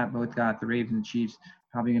and Matt both got the Ravens and Chiefs,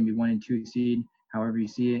 probably going to be 1 and 2 seed, however you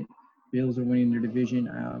see it. Bills are winning their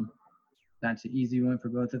division. That's an easy one for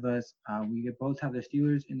both of us. We both have the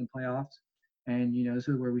Steelers in the playoffs, and this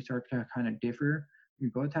is where we start to kind of differ. We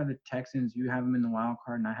both have the Texans. You have them in the wild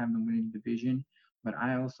card, and I have them winning the division. But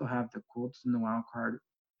I also have the Colts in the wild card,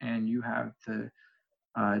 and you have the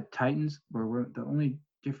Titans. Where the only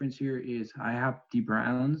difference here is I have the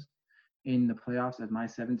Browns in the playoffs as my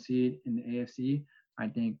 7th seed in the AFC. I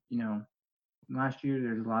think last year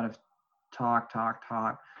there's a lot of talk.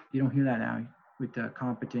 You don't hear that now with the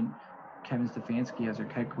competent Kevin Stefanski as their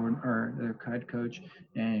head coach,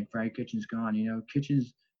 and Brad Kitchens gone.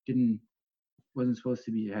 Kitchens wasn't supposed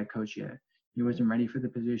to be a head coach yet. He wasn't ready for the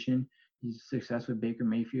position. His success with Baker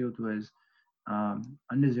Mayfield was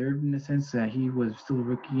undeserved in the sense that he was still a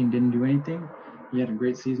rookie and didn't do anything. He had a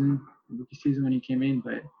great rookie season when he came in,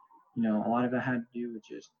 but a lot of it had to do with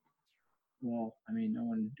just, well, I mean, no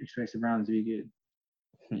one expects the Browns to be good.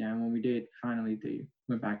 Yeah, and when we did, finally they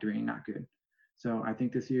went back to being not good. So I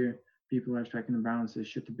think this year people are expecting the Browns to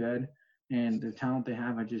shit the bed, and the talent they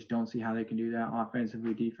have, I just don't see how they can do that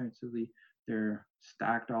offensively, defensively. They're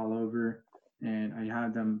stacked all over, and I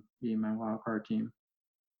have them being my wild card team.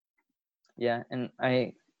 Yeah, and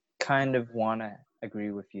I kind of want to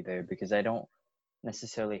agree with you there because I don't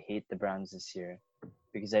necessarily hate the Browns this year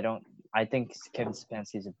because I think Kevin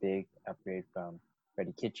Stefanski is a big upgrade from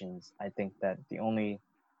Freddie Kitchens. I think that the only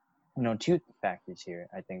two factors here.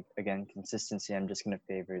 I think, again, consistency. I'm just going to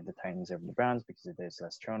favor the Titans over the Browns because there's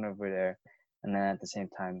less turnover there. And then at the same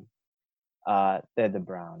time, they're the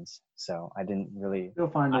Browns. So I didn't really. They'll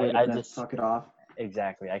find a way to suck it off.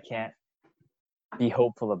 Exactly. I can't be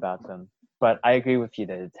hopeful about them. But I agree with you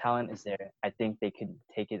that the talent is there. I think they could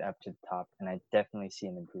take it up to the top, and I definitely see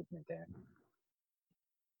an improvement there.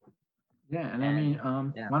 Yeah, and I mean,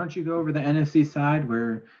 why don't you go over the NFC side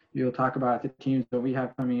where you'll talk about the teams that we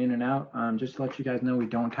have coming in and out. Just to let you guys know, we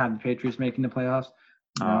don't have the Patriots making the playoffs.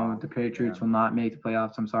 No, the Patriots will not make the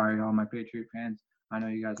playoffs. I'm sorry, all my Patriot fans. I know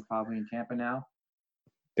you guys are probably in Tampa now.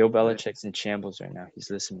 Bill Belichick's in shambles right now. He's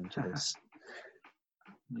listening to this.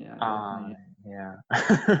 Yeah.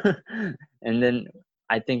 And then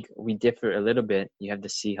I think we differ a little bit. You have the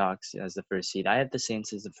Seahawks as the first seed. I have the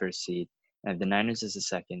Saints as the first seed. I have the Niners as the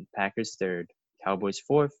second, Packers third, Cowboys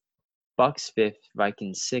fourth, Bucks fifth,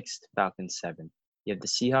 Vikings sixth, Falcons seventh. You have the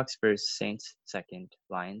Seahawks first, Saints second,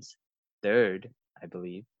 Lions third, I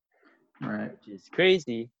believe. Right. Which is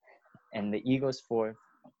crazy. And the Eagles fourth,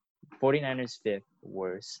 49ers fifth,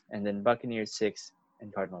 worse, and then Buccaneers sixth,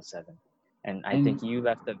 and Cardinals seventh. And I think you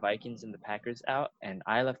left the Vikings and the Packers out, and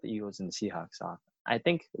I left the Eagles and the Seahawks off. I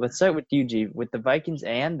think let's start with you, G. With the Vikings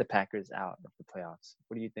and the Packers out of the playoffs,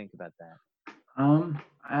 what do you think about that?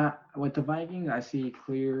 With the Vikings, I see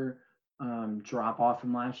clear drop off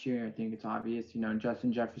from last year. I think it's obvious.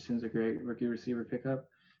 Justin Jefferson's a great rookie receiver pickup,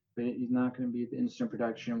 but he's not going to be the instant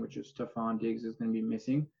production, which is Stephon Diggs is going to be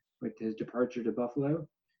missing with his departure to Buffalo.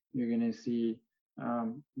 You're going to see,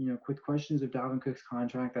 quick questions of Dalvin Cook's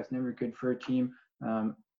contract. That's never good for a team.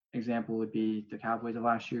 Example would be the Cowboys of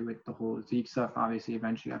last year with the whole Zeke stuff. Obviously,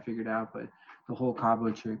 eventually got figured out, but the whole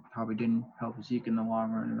Cowboy trick probably didn't help Zeke in the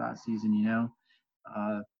long run of that season.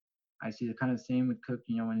 I see the kind of same with Cook.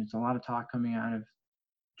 When there's a lot of talk coming out of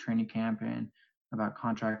training camp and about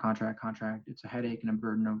contract. It's a headache and a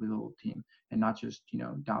burden over the whole team, and not just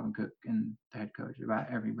Dalvin Cook and the head coach. About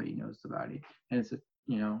everybody knows about it, and it's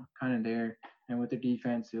kind of there. And with the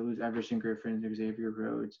defense, they lose Everson Griffin, Xavier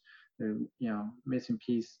Rhodes. They're missing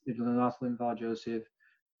piece. They lost Linval Joseph.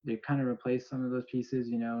 They kind of replaced some of those pieces.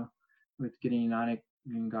 With getting Yannick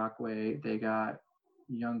Ngakoue. They got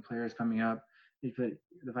young players coming up. The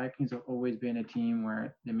Vikings have always been a team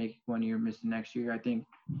where they make it 1 year, miss the next year. I think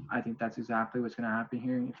that's exactly what's going to happen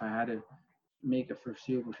here. If I had to make a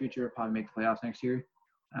foreseeable future, I'd probably make the playoffs next year.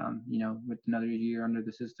 With another year under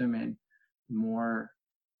the system and more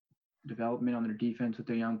development on their defense with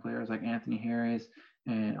their young players like Anthony Harris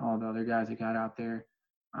and all the other guys that got out there.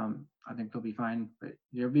 I think they'll be fine, but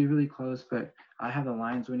they'll be really close. But I have the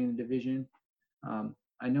Lions winning the division.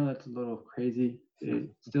 I know that's a little crazy. It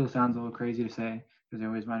still sounds a little crazy to say because they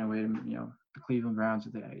always find a way to, the Cleveland Browns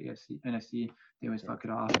with the NFC, they always fuck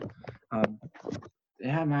it off. They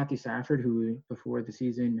have Matthew Stafford, who before the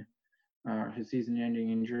season, his season-ending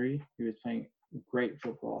injury, he was playing great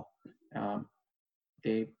football.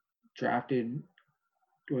 They drafted,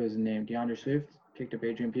 what was his name, DeAndre Swift, picked up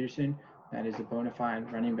Adrian Peterson. That is a bona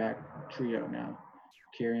fide running back trio now.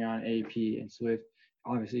 Kerryon, AP, and Swift.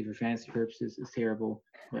 Obviously, for fantasy purposes, it's terrible.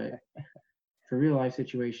 But for real-life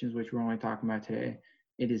situations, which we're only talking about today,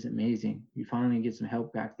 it is amazing. You finally get some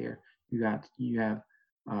help back there. You have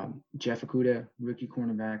Jeff Okudah, rookie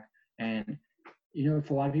cornerback. And, if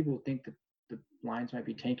a lot of people think that the Lions might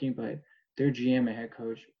be tanking, but their GM and head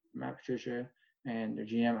coach, Matt Patricia, and their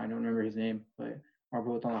GM, I don't remember his name, but are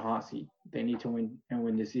both on the hot seat. They need to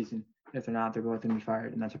win this season. If they're not, they're both going to be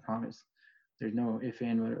fired, and that's a promise. There's no ifs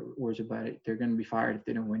and words about it. They're going to be fired if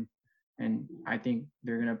they don't win. And I think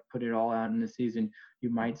they're going to put it all out in the season. You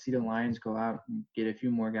might see the Lions go out and get a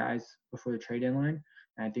few more guys before the trade deadline.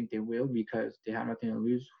 And I think they will because they have nothing to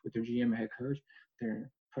lose with their GM and head coach.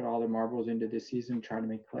 They're put all their marbles into this season, try to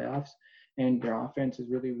make playoffs. And their offense is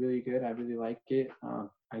really, really good. I really like it.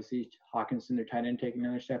 I see Hawkinson, their tight end, taking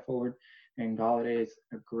another step forward. And Golladay is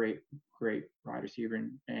a great, great wide receiver.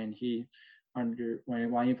 And he,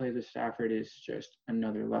 when he plays with Stafford, is just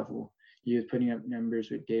another level. he was putting up numbers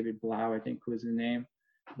with David Blau, I think was his name.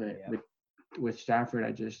 But with Stafford,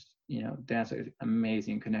 I just, that's an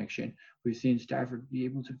amazing connection. We've seen Stafford be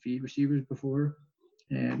able to feed receivers before.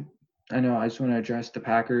 And I know I just want to address the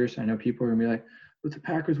Packers. I know people are going to be like, but the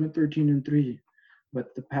Packers went 13-3.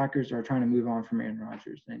 But the Packers are trying to move on from Aaron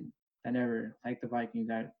Rodgers. And I never, like the Vikings,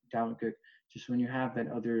 that Dalvin Cook, just when you have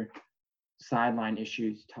that other sideline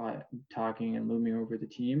issues talking and looming over the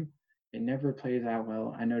team, it never plays out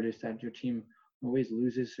well. I noticed that your team always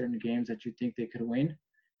loses certain games that you think they could win.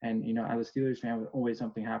 And, as a Steelers fan, always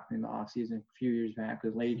something happened in the offseason a few years back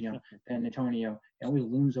with Le'Veon and Antonio. It always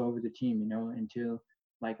looms over the team, until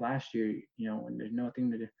like last year, when there's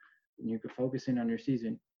nothing to do, when you could focus in on your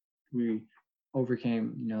season, we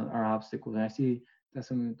overcame, our obstacles. And I see that's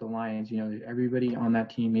something with the Lions, everybody on that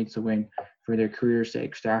team needs to win for their career's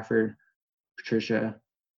sake. Stafford, Patricia,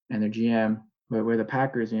 and their GM. But where the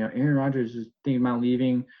Packers, Aaron Rodgers is thinking about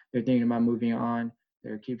leaving. They're thinking about moving on.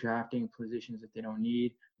 They keep drafting positions that they don't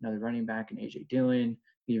need. Another running back in A.J. Dillon,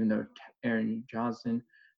 even though Aaron Jones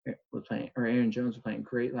was playing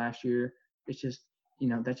great last year. It's just,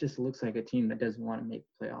 that just looks like a team that doesn't want to make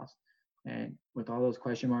the playoffs. And with all those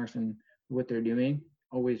question marks and what they're doing,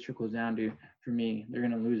 always trickles down to, for me, they're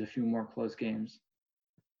going to lose a few more close games.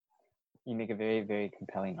 You make a very, very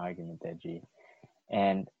compelling argument there, G.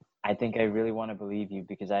 And I think I really want to believe you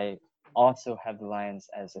because I also have the Lions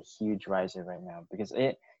as a huge riser right now because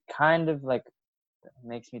it kind of like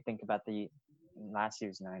makes me think about the last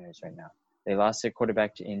year's Niners right now. They lost their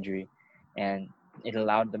quarterback to injury, and it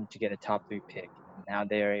allowed them to get a top 3 pick. Now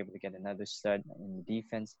they are able to get another stud in the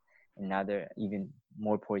defense, and now they're even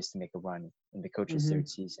more poised to make a run in the coach's third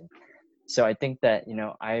season. So I think that,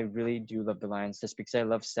 I really do love the Lions just because I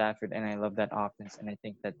love Stafford and I love that offense. And I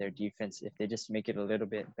think that their defense, if they just make it a little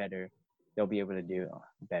bit better, they'll be able to do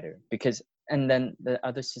better. And then the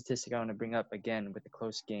other statistic I want to bring up again with the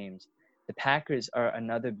close games, the Packers are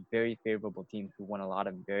another very favorable team who won a lot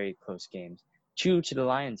of very close games. True to the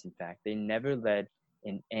Lions, in fact. They never led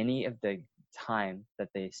in any of the time that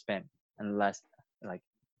they spent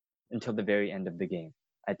until the very end of the game.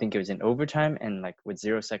 I think it was in overtime and with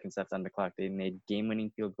 0 seconds left on the clock, they made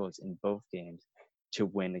game-winning field goals in both games to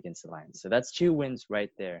win against the Lions. So that's 2 wins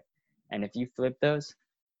right there. And if you flip those,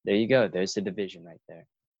 there you go. There's the division right there.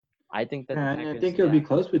 I think that I think it'll be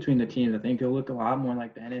close between the teams. I think it'll look a lot more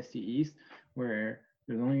like the NFC East, where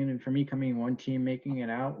there's only going to, for me, coming one team making it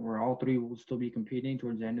out, where all 3 will still be competing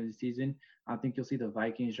towards the end of the season. I think you'll see the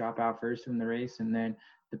Vikings drop out first in the race, and then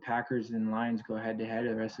the Packers and Lions go head-to-head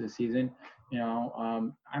the rest of the season. I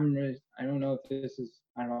don't know if this is,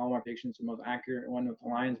 out of all my predictions, the most accurate one with the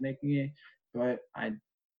Lions making it, but I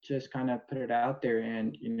just kind of put it out there.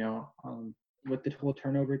 And, with the whole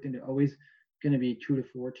turnover thing, they're always going to be 2 to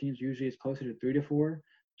 4 teams. Usually it's closer to 3 to 4.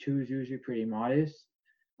 2 is usually pretty modest.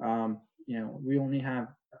 We only have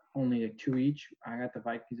 2 each. I got the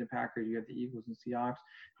Vikings and Packers. You got the Eagles and Seahawks.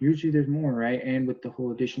 Usually there's more, right? And with the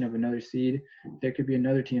whole addition of another seed, there could be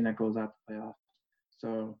another team that goes out to playoffs.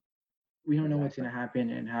 So we don't know what's going to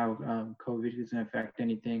happen and how COVID is going to affect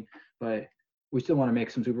anything, but we still want to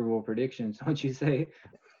make some Super Bowl predictions, don't you say?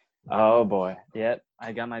 Oh boy, yep.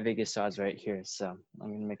 I got my Vegas odds right here, so I'm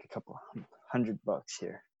going to make a couple $100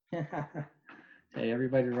 here. Hey,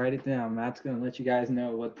 everybody write it down. Matt's going to let you guys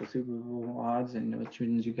know what the Super Bowl odds and which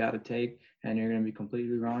ones you got to take, and you're going to be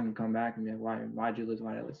completely wrong and come back and be like, why'd you lose?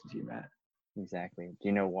 Why'd I listen to you, Matt? Exactly. Do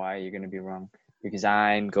you know why you're going to be wrong? Because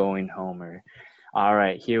I'm going Homer. All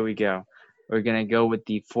right, here we go. We're going to go with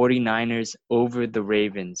the 49ers over the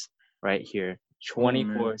Ravens right here,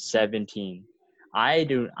 24-17.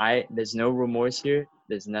 There's no remorse here.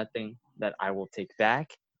 There's nothing that I will take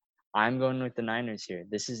back. I'm going with the Niners here.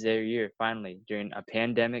 This is their year, finally. During a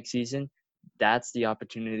pandemic season, that's the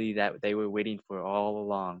opportunity that they were waiting for all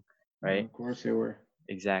along, right? Of course they were.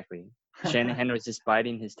 Exactly. Shanahan was just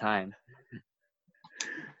biding his time.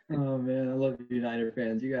 Oh, man, I love you Niner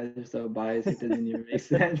fans. You guys are so biased. It doesn't even make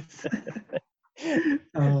sense.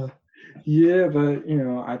 Yeah, but,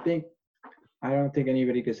 I don't think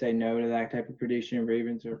anybody could say no to that type of prediction.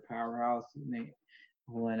 Ravens are a powerhouse in the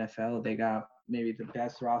whole NFL. They got maybe the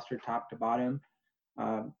best roster top to bottom.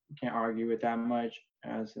 Can't argue with that much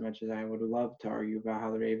as I would love to argue about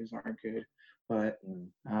how the Ravens aren't good. But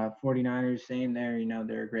 49ers, same there.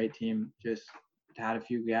 They're a great team. Just had a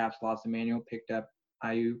few gaps. Lost Emmanuel, picked up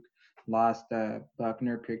Ayuk. Lost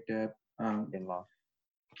Buckner, picked up Kinlaw.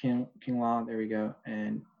 There we go.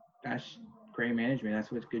 And that's great management.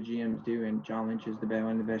 That's what good GMs do. And John Lynch is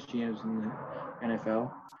one of the best GMs in the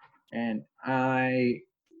NFL. And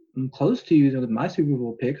I'm close to you with my Super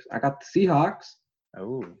Bowl picks. I got the Seahawks.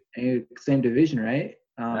 Oh. Same division, right?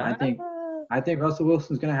 I think I think Russell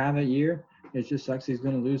Wilson's gonna have that year. It just sucks he's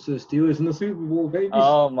gonna lose to the Steelers in the Super Bowl, baby.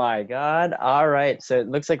 Oh my God. All right. So it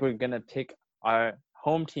looks like we're gonna pick our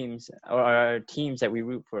home teams or our teams that we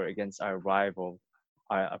root for against our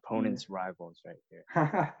opponent's rivals right here.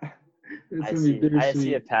 It's I gonna be see. I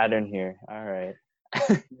see a bittersweet. pattern here. All right.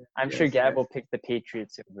 I'm sure Yes, Gab yes. will pick the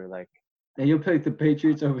Patriots over like, And you'll pick the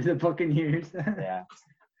Patriots over the Buccaneers. yeah.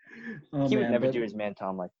 Oh He would man, never but do his man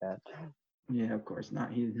Tom like that. yeah, of course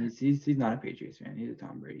not. He's not a Patriots fan. He's a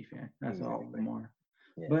Tom Brady fan. That's all the Exactly. more.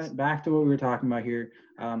 Yes. But back to what we were talking about here.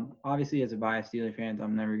 Obviously, as a biased Steelers fan,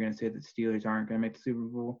 I'm never going to say that Steelers aren't going to make the Super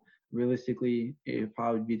Bowl. Realistically, it would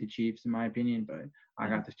probably be the Chiefs, in my opinion. But I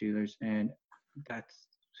got the Steelers, and that's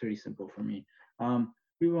pretty simple for me.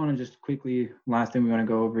 We want to just quickly. Last thing we want to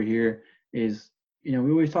go over here is, we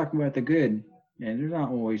always talk about the good, and there's not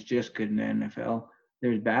always just good in the NFL.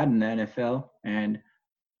 There's bad in the NFL, and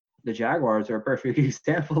the Jaguars are a perfect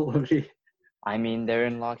example of it. I mean, they're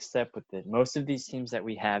in lockstep with it. Most of these teams that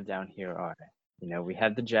we have down here are, we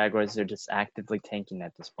have the Jaguars. They're just actively tanking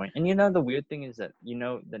at this point. And the weird thing is that,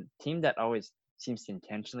 the team that always seems to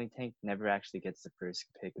intentionally tank never actually gets the first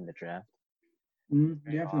pick in the draft.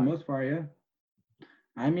 Very Yeah, for the odd. most part, yeah.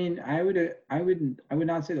 I mean, I would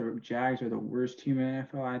not say the Jags are the worst team in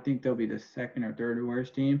the NFL. I think they'll be the second or third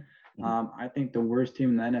worst team. I think the worst team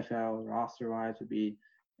in the NFL roster-wise would be,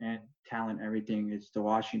 and talent, everything, is the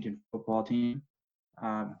Washington football team.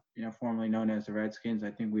 Formerly known as the Redskins.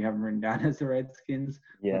 I think we have them written down as the Redskins,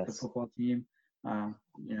 but the Yes. football team,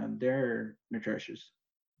 they're atrocious.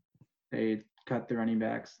 They cut the running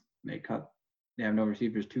backs. They have no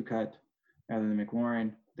receivers to cut other than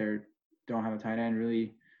McLaurin. They don't have a tight end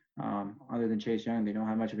really. Other than Chase Young, they don't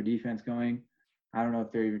have much of a defense going. I don't know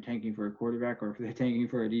if they're even tanking for a quarterback or if they're tanking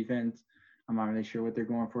for a defense. I'm not really sure what they're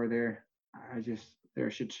going for there. They're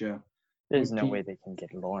a shit show. There's no way they can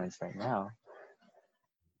get Lawrence right now.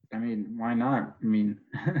 I mean, why not? I mean,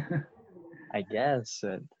 I guess.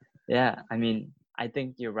 Yeah, I mean, I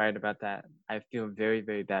think you're right about that. I feel very,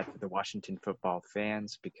 very bad for the Washington football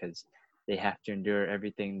fans because they have to endure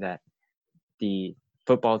everything that the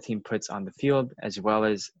football team puts on the field as well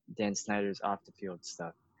as Dan Snyder's off the field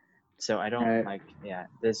stuff. So I don't right.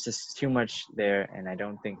 there's just too much there, and I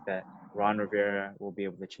don't think that Ron Rivera will be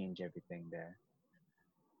able to change everything there.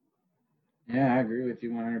 Yeah, I agree with you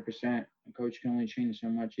 100%. A coach can only change so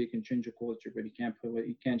much. He can change a culture, but he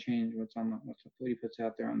can't change what he puts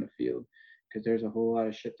out there on the field, because there's a whole lot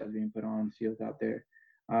of shit that's being put on the field out there.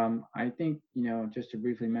 I think just to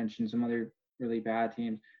briefly mention some other really bad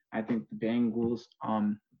teams. I think the Bengals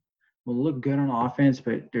will look good on offense,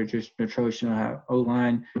 but they're just atrocious. They have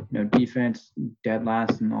O-line, defense dead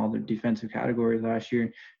last in all the defensive categories last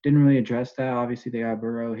year. Didn't really address that. Obviously, they have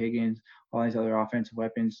Burrow, Higgins, all these other offensive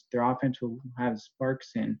weapons. Their offense will have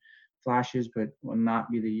sparks and flashes, but will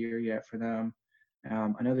not be the year yet for them.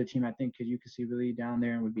 Another team I think you could see really down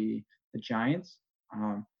there would be the Giants.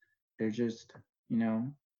 They're just,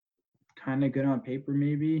 kind of good on paper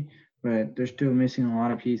maybe, but they're still missing a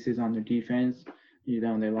lot of pieces on their defense. They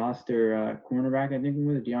lost their cornerback, I think it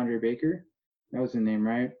was DeAndre Baker. That was the name,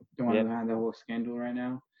 right? The one Yep. who had the whole scandal right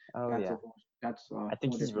now. Oh, yeah. That's I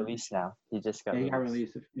think he's released now. He just got He released. got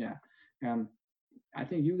released. Yeah. I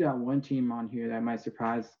think you got one team on here that might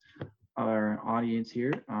surprise our audience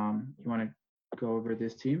here. You want to go over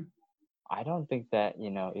this team? I don't think that,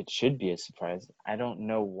 it should be a surprise. I don't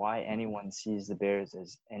know why anyone sees the Bears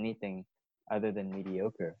as anything other than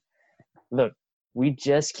mediocre. Look, we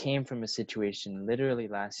just came from a situation literally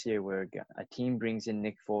last year where a team brings in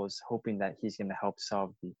Nick Foles hoping that he's going to help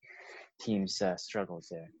solve the team's struggles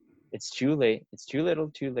there. It's too late. It's too little,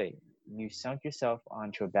 too late. You sunk yourself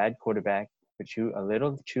onto a bad quarterback for a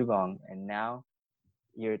little too long, and now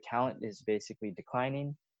your talent is basically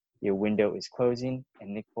declining. Your window is closing,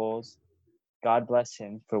 and Nick Foles, God bless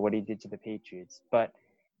him for what he did to the Patriots, but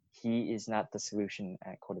he is not the solution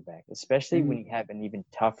at quarterback, especially when you have an even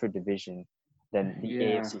tougher division than the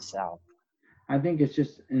AFC South. I think it's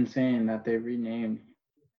just insane that they renamed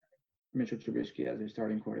Mitchell Trubisky as their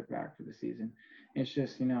starting quarterback for the season. It's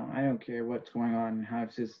just, I don't care what's going on and how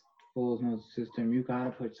it's just Foles knows the system. You got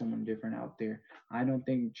to put someone different out there. I don't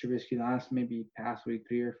think Trubisky lasts maybe past week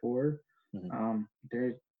 3 or 4. Mm-hmm.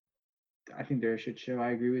 I think they're a shit show.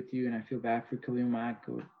 I agree with you, and I feel bad for Khalil Mack,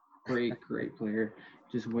 a great player,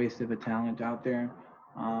 just waste of a talent out there.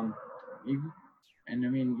 I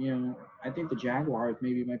think the Jaguars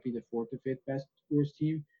maybe might be the 4th or 5th best worst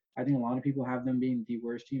team. I think a lot of people have them being the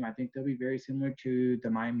worst team. I think they'll be very similar to the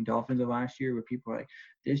Miami Dolphins of last year, where people are like,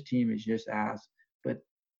 this team is just ass. But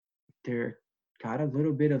they're got a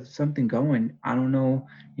little bit of something going. I don't know,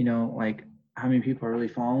 like how many people are really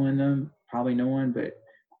following them. probably no one, but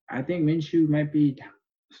I think Minshew might be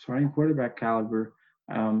starting quarterback caliber.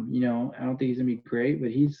 You know, I don't think he's gonna be great,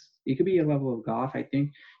 but he could be a level of Goff. I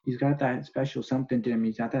think he's got that special something to him.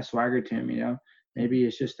 He's got that swagger to him. You know, maybe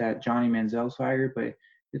it's just that Johnny Manziel swagger, but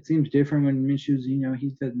it seems different when Minshew's. You know,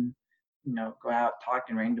 he doesn't, you know, go out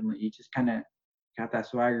talking randomly. He just kind of got that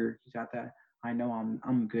swagger. He's got that. I know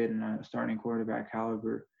I'm good and a starting quarterback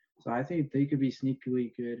caliber. So I think they could be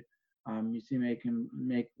sneakily good. You see, make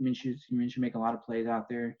Minshew make a lot of plays out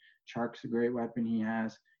there. Chark's a great weapon he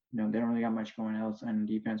has. You know, they don't really got much going else on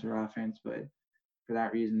defense or offense, but for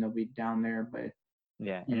that reason they'll be down there. But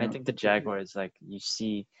Yeah, you and I know, think the Jaguars, like you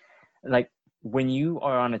see, like when you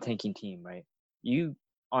are on a tanking team, right? You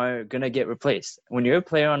are gonna get replaced. When you're a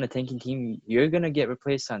player on a tanking team, you're gonna get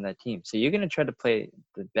replaced on that team. So you're gonna try to play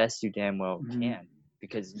the best you damn well mm-hmm. can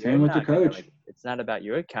because you're Same with the not gonna coach. like. It's not about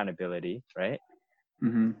your accountability, right?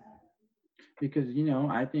 Mm-hmm. Because you know,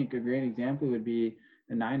 I think a great example would be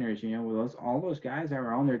the Niners. You know, with all those guys that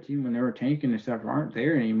were on their team when they were tanking and stuff aren't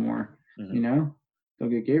there anymore. Mm-hmm. You know, they'll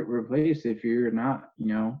get replaced if you're not, you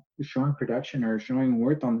know, showing production or showing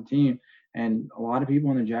worth on the team. And a lot of people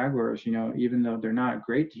in the Jaguars, you know, even though they're not a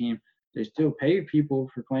great team, they still pay people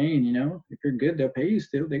for playing. You know, if you're good, they'll pay you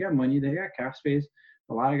still. They got money, they got cap space.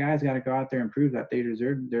 A lot of guys got to go out there and prove that they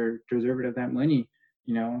they're deserving of that money.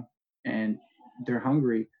 You know, and they're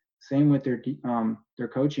hungry. Same with their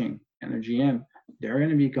coaching and their GM. They're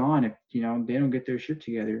going to be gone if you know they don't get their shit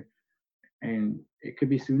together, and it could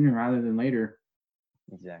be sooner rather than later.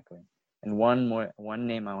 Exactly. And one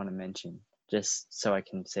name I want to mention, just so I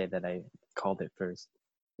can say that I called it first.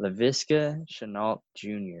 Laviska Shenault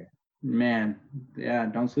Jr. Man, yeah,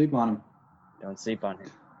 don't sleep on him. Don't sleep on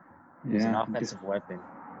him. He's an Yeah, offensive weapon.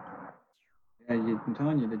 yeah, I'm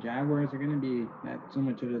telling you, the Jaguars are going to be that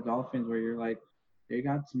similar to the Dolphins, where you're like, they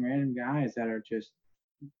got some random guys that are just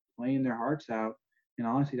playing their hearts out, and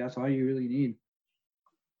honestly, that's all you really need.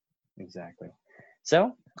 Exactly.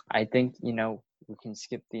 So I think, we can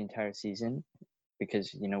skip the entire season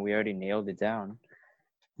because, we already nailed it down.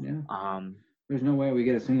 Yeah. There's no way we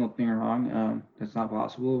get a single thing wrong. That's not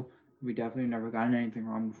possible. We definitely never gotten anything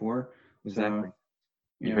wrong before. Exactly. So,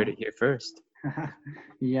 You heard it here first.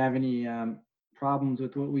 You have any problems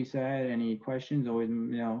with what we said? Any questions? Always,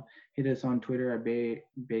 hit us on Twitter at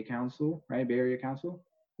Bay Council, right? Bay Area Council.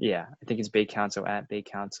 Yeah, I think it's Bay Council at Bay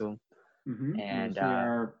Council. Mm-hmm. And you'll see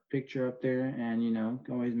our picture up there, and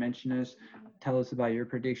always mention us. Tell us about your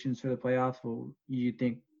predictions for the playoffs. Well, you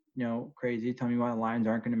think crazy? Tell me why the Lions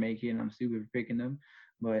aren't going to make it, and I'm stupid for picking them.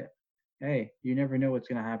 But hey, you never know what's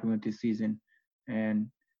going to happen with this season, and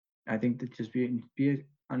I think that just be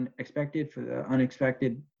unexpected for the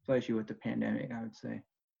unexpected, especially with the pandemic, I would say.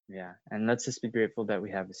 Yeah, and let's just be grateful that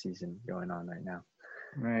we have a season going on right now.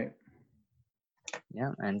 Right.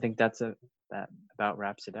 Yeah, and I think that about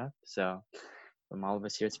wraps it up. So from all of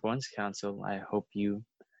us here at Sports Council, I hope you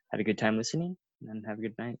had a good time listening and have a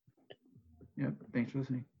good night. Yep. Thanks for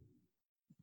listening.